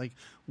art, like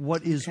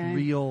what is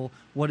real,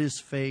 what is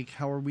fake,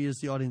 how are we as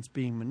the audience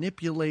being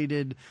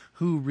manipulated,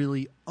 who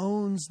really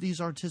owns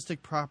these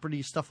artistic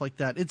properties, stuff like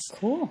that. It's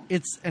cool.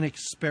 It's an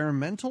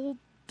experimental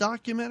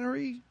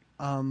documentary,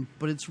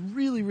 but it's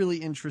really, really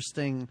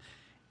interesting.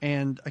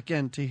 And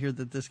again, to hear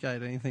that this guy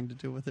had anything to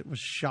do with it was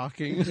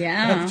shocking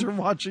after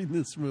watching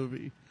this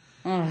movie.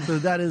 So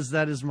that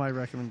is my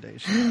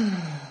recommendation.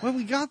 Well,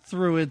 we got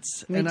through it,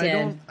 and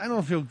I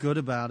don't feel good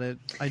about it.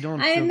 I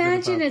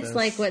imagine it's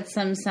like what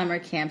some summer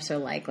camps are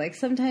like. Like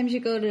sometimes you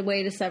go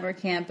away to summer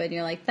camp and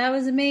you're like, that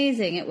was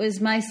amazing. It was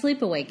my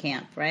sleepaway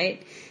camp,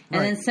 right?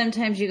 And then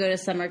sometimes you go to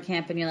summer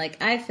camp and you're like,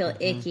 I feel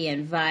icky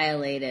and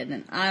violated,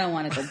 and I don't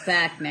want to go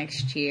back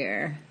next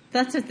year.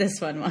 That's what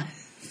this one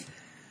was.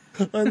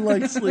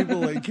 Unlike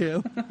sleepaway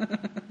camp.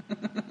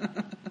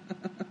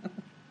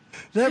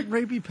 That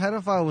rapey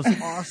pedophile was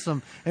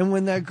awesome. And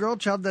when that girl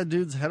chopped that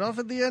dude's head off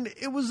at the end,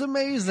 it was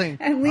amazing.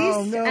 At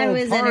least I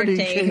was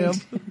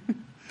entertained.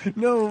 Camp.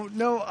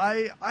 No,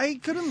 I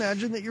could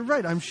imagine that you're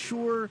right. I'm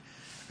sure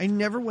I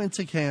never went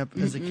to camp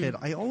as a kid.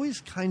 I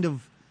always kind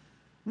of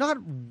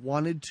not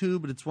wanted to,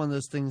 but it's one of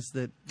those things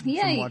that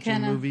from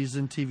watching movies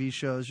and TV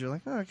shows, you're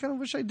like, I kind of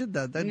wish I did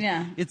that.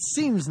 It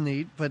seems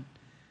neat, but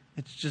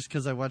it's just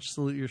because I watch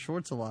Salute Your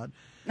Shorts a lot.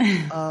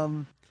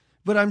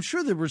 But I'm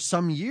sure there were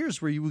some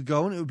years where you would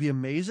go and it would be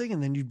amazing,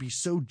 and then you'd be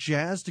so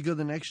jazzed to go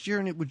the next year,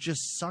 and it would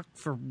just suck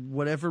for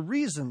whatever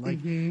reason.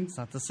 Like, it's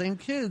not the same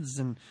kids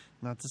and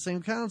not the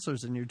same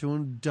counselors, and you're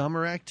doing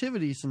dumber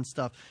activities and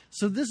stuff.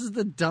 So this is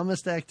the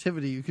dumbest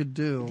activity you could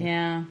do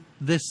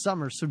this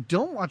summer. So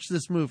don't watch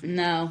this movie.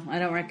 No, I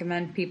don't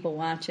recommend people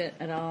watch it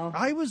at all.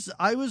 I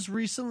was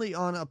recently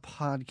on a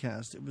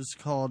podcast. It was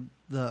called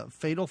the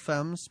Fatal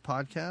Femmes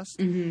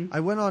podcast. I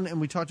went on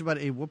and we talked about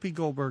a Whoopi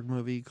Goldberg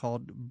movie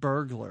called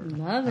Burglar.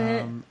 Love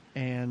it.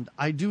 And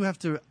I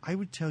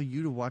would tell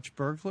you to watch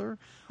Burglar.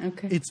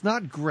 Okay. It's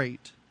not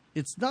great.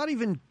 It's not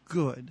even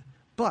good,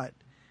 but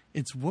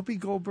it's Whoopi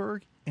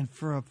Goldberg, and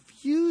for a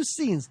few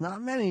scenes,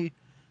 not many,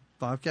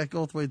 Bobcat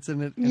Goldthwait's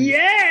in it. And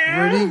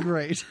it's pretty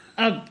great.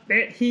 I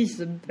bet he's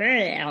the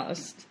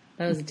best.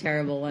 That was a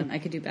terrible one. I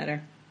could do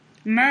better.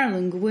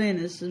 Marlon Gwynn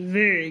is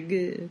very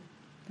good.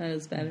 That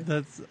was better.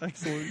 That's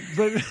excellent.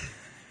 But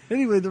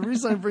anyway, the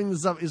reason I bring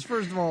this up is,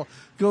 first of all,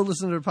 go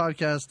listen to their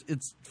podcast.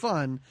 It's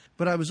fun.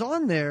 But I was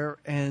on there,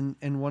 and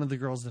one of the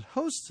girls that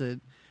hosts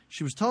it,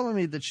 she was telling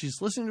me that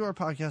she's listening to our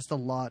podcast a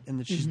lot and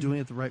that she's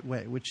doing it the right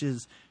way, which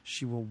is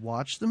she will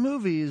watch the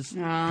movies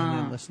and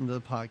then listen to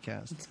the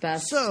podcast. It's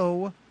best.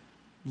 So,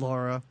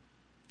 Laura,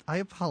 I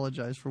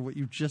apologize for what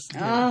you just did.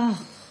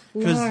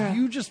 Because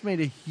you just made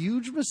a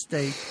huge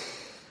mistake.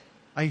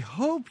 I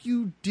hope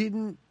you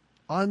didn't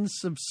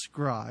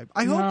unsubscribe.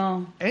 I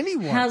hope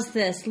anyone. How's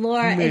this,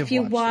 Laura? If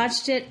you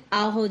watched it,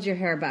 I'll hold your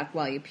hair back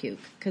while you puke,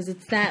 because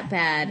it's that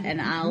bad,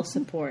 and I'll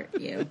support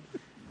you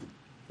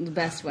the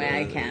best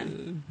way I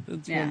can.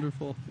 That's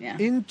wonderful. Yeah.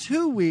 In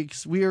 2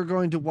 weeks, we are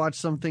going to watch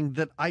something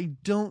that I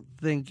don't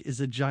think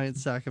is a giant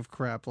sack of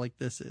crap like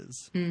this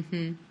is.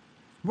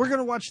 We're going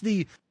to watch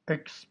the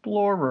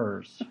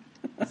Explorers.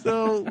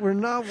 So we're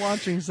not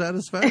watching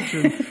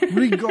Satisfaction,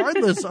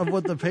 regardless of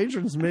what the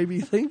patrons may be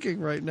thinking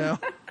right now.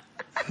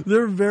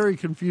 They're very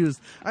confused.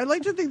 I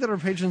like to think that our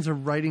patrons are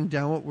writing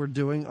down what we're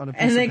doing on a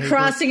piece of paper. And then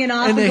crossing it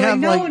off and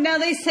going, no, now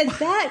they said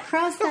that.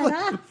 Cross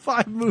that off.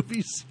 5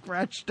 movies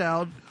scratched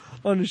out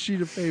on a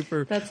sheet of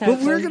paper. That's how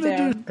but we're going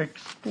to do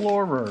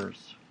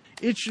Explorers.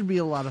 It should be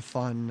a lot of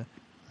fun.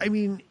 I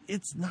mean,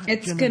 it's not.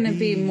 It's going to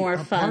be more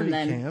fun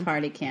than camp.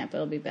 Party Camp.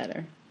 It'll be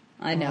better.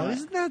 I know.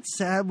 Isn't that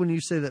sad when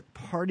you say that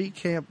Party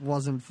Camp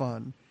wasn't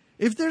fun?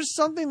 If there's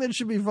something that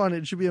should be fun,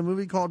 it should be a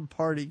movie called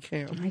Party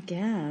Camp. I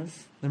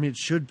guess. I mean, it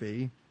should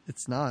be.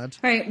 It's not.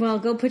 All right, well,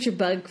 go put your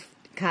bug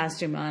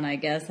costume on, I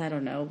guess. I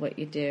don't know what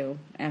you do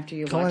after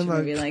you watch a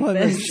movie like climb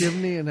this. a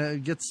chimney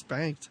and get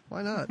spanked.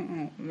 Why not?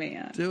 Oh,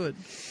 man. Do it.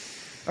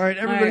 All right,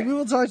 everybody, All right. we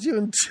will talk to you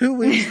in 2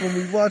 weeks when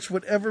we watch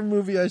whatever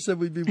movie I said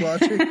we'd be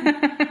watching.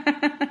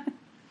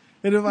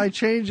 And if I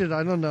change it,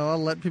 I don't know.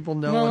 I'll let people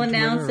know. We'll on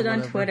announce it on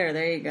whatever. Twitter.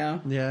 There you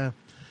go. Yeah.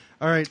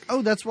 All right.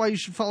 Oh, that's why you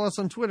should follow us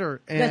on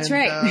Twitter. And, That's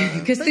right,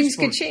 because things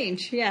could Facebook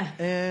change. Yeah.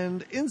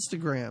 and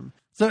Instagram.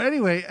 So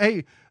anyway,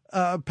 hey,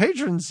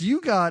 patrons,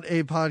 you got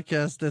a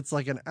podcast that's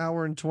like an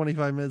hour and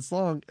 25 minutes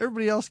long.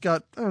 Everybody else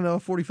got, I don't know, a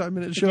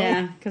 45-minute show.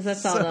 Yeah, because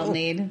that's all they'll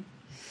need.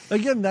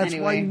 Again, that's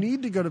why you Anyway.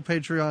 need to go to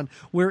Patreon,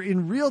 where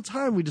in real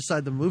time we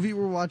decide the movie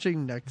we're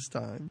watching next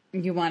time.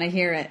 You want to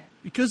hear it.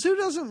 Because who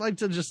doesn't like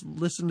to just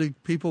listen to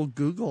people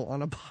Google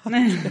on a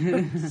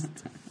podcast?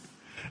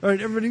 All right,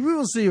 everybody, we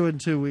will see you in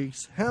 2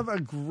 weeks. Have a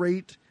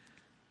great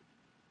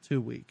 2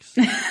 weeks.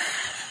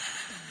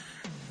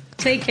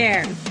 Take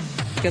care.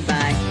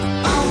 Goodbye.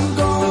 I'm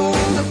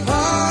going to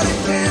party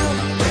camp.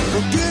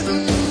 We're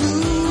getting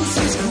loose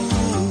in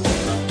school.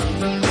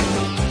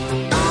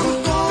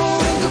 I'm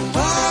going to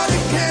party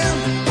camp.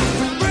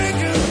 We're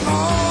breaking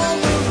all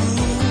the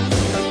rules.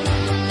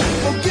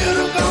 Forget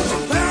about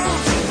your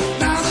parents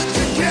now that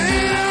you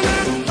can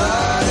at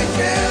party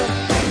camp.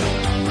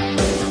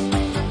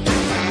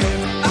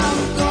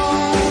 I'm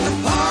going to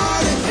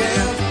party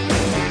camp.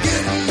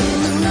 Getting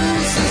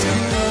loose in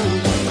school.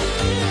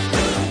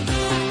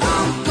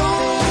 I'm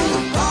going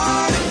to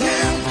party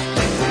camp,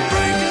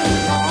 breaking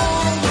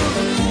all the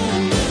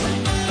rules.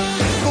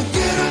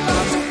 Forget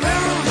about your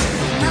parents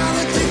now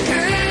that you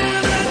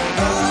can at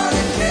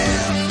party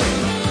camp.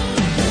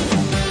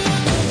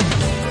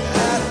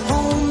 At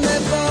home they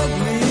bug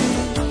me,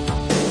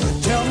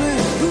 tell me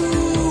who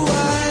I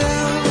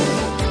am.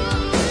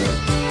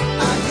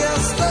 I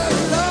guess they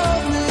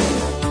love me,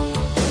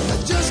 I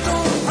just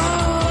don't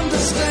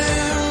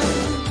understand.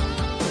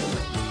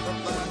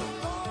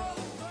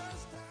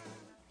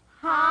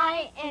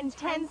 High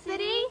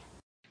intensity?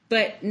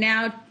 But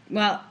now,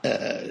 well,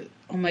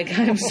 oh my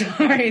God, I'm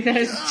sorry. That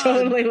is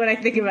totally what I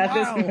think about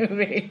this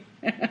movie.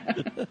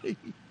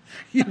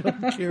 You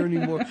don't care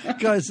anymore.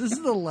 Guys, this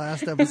is the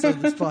last episode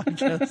of this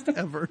podcast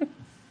ever.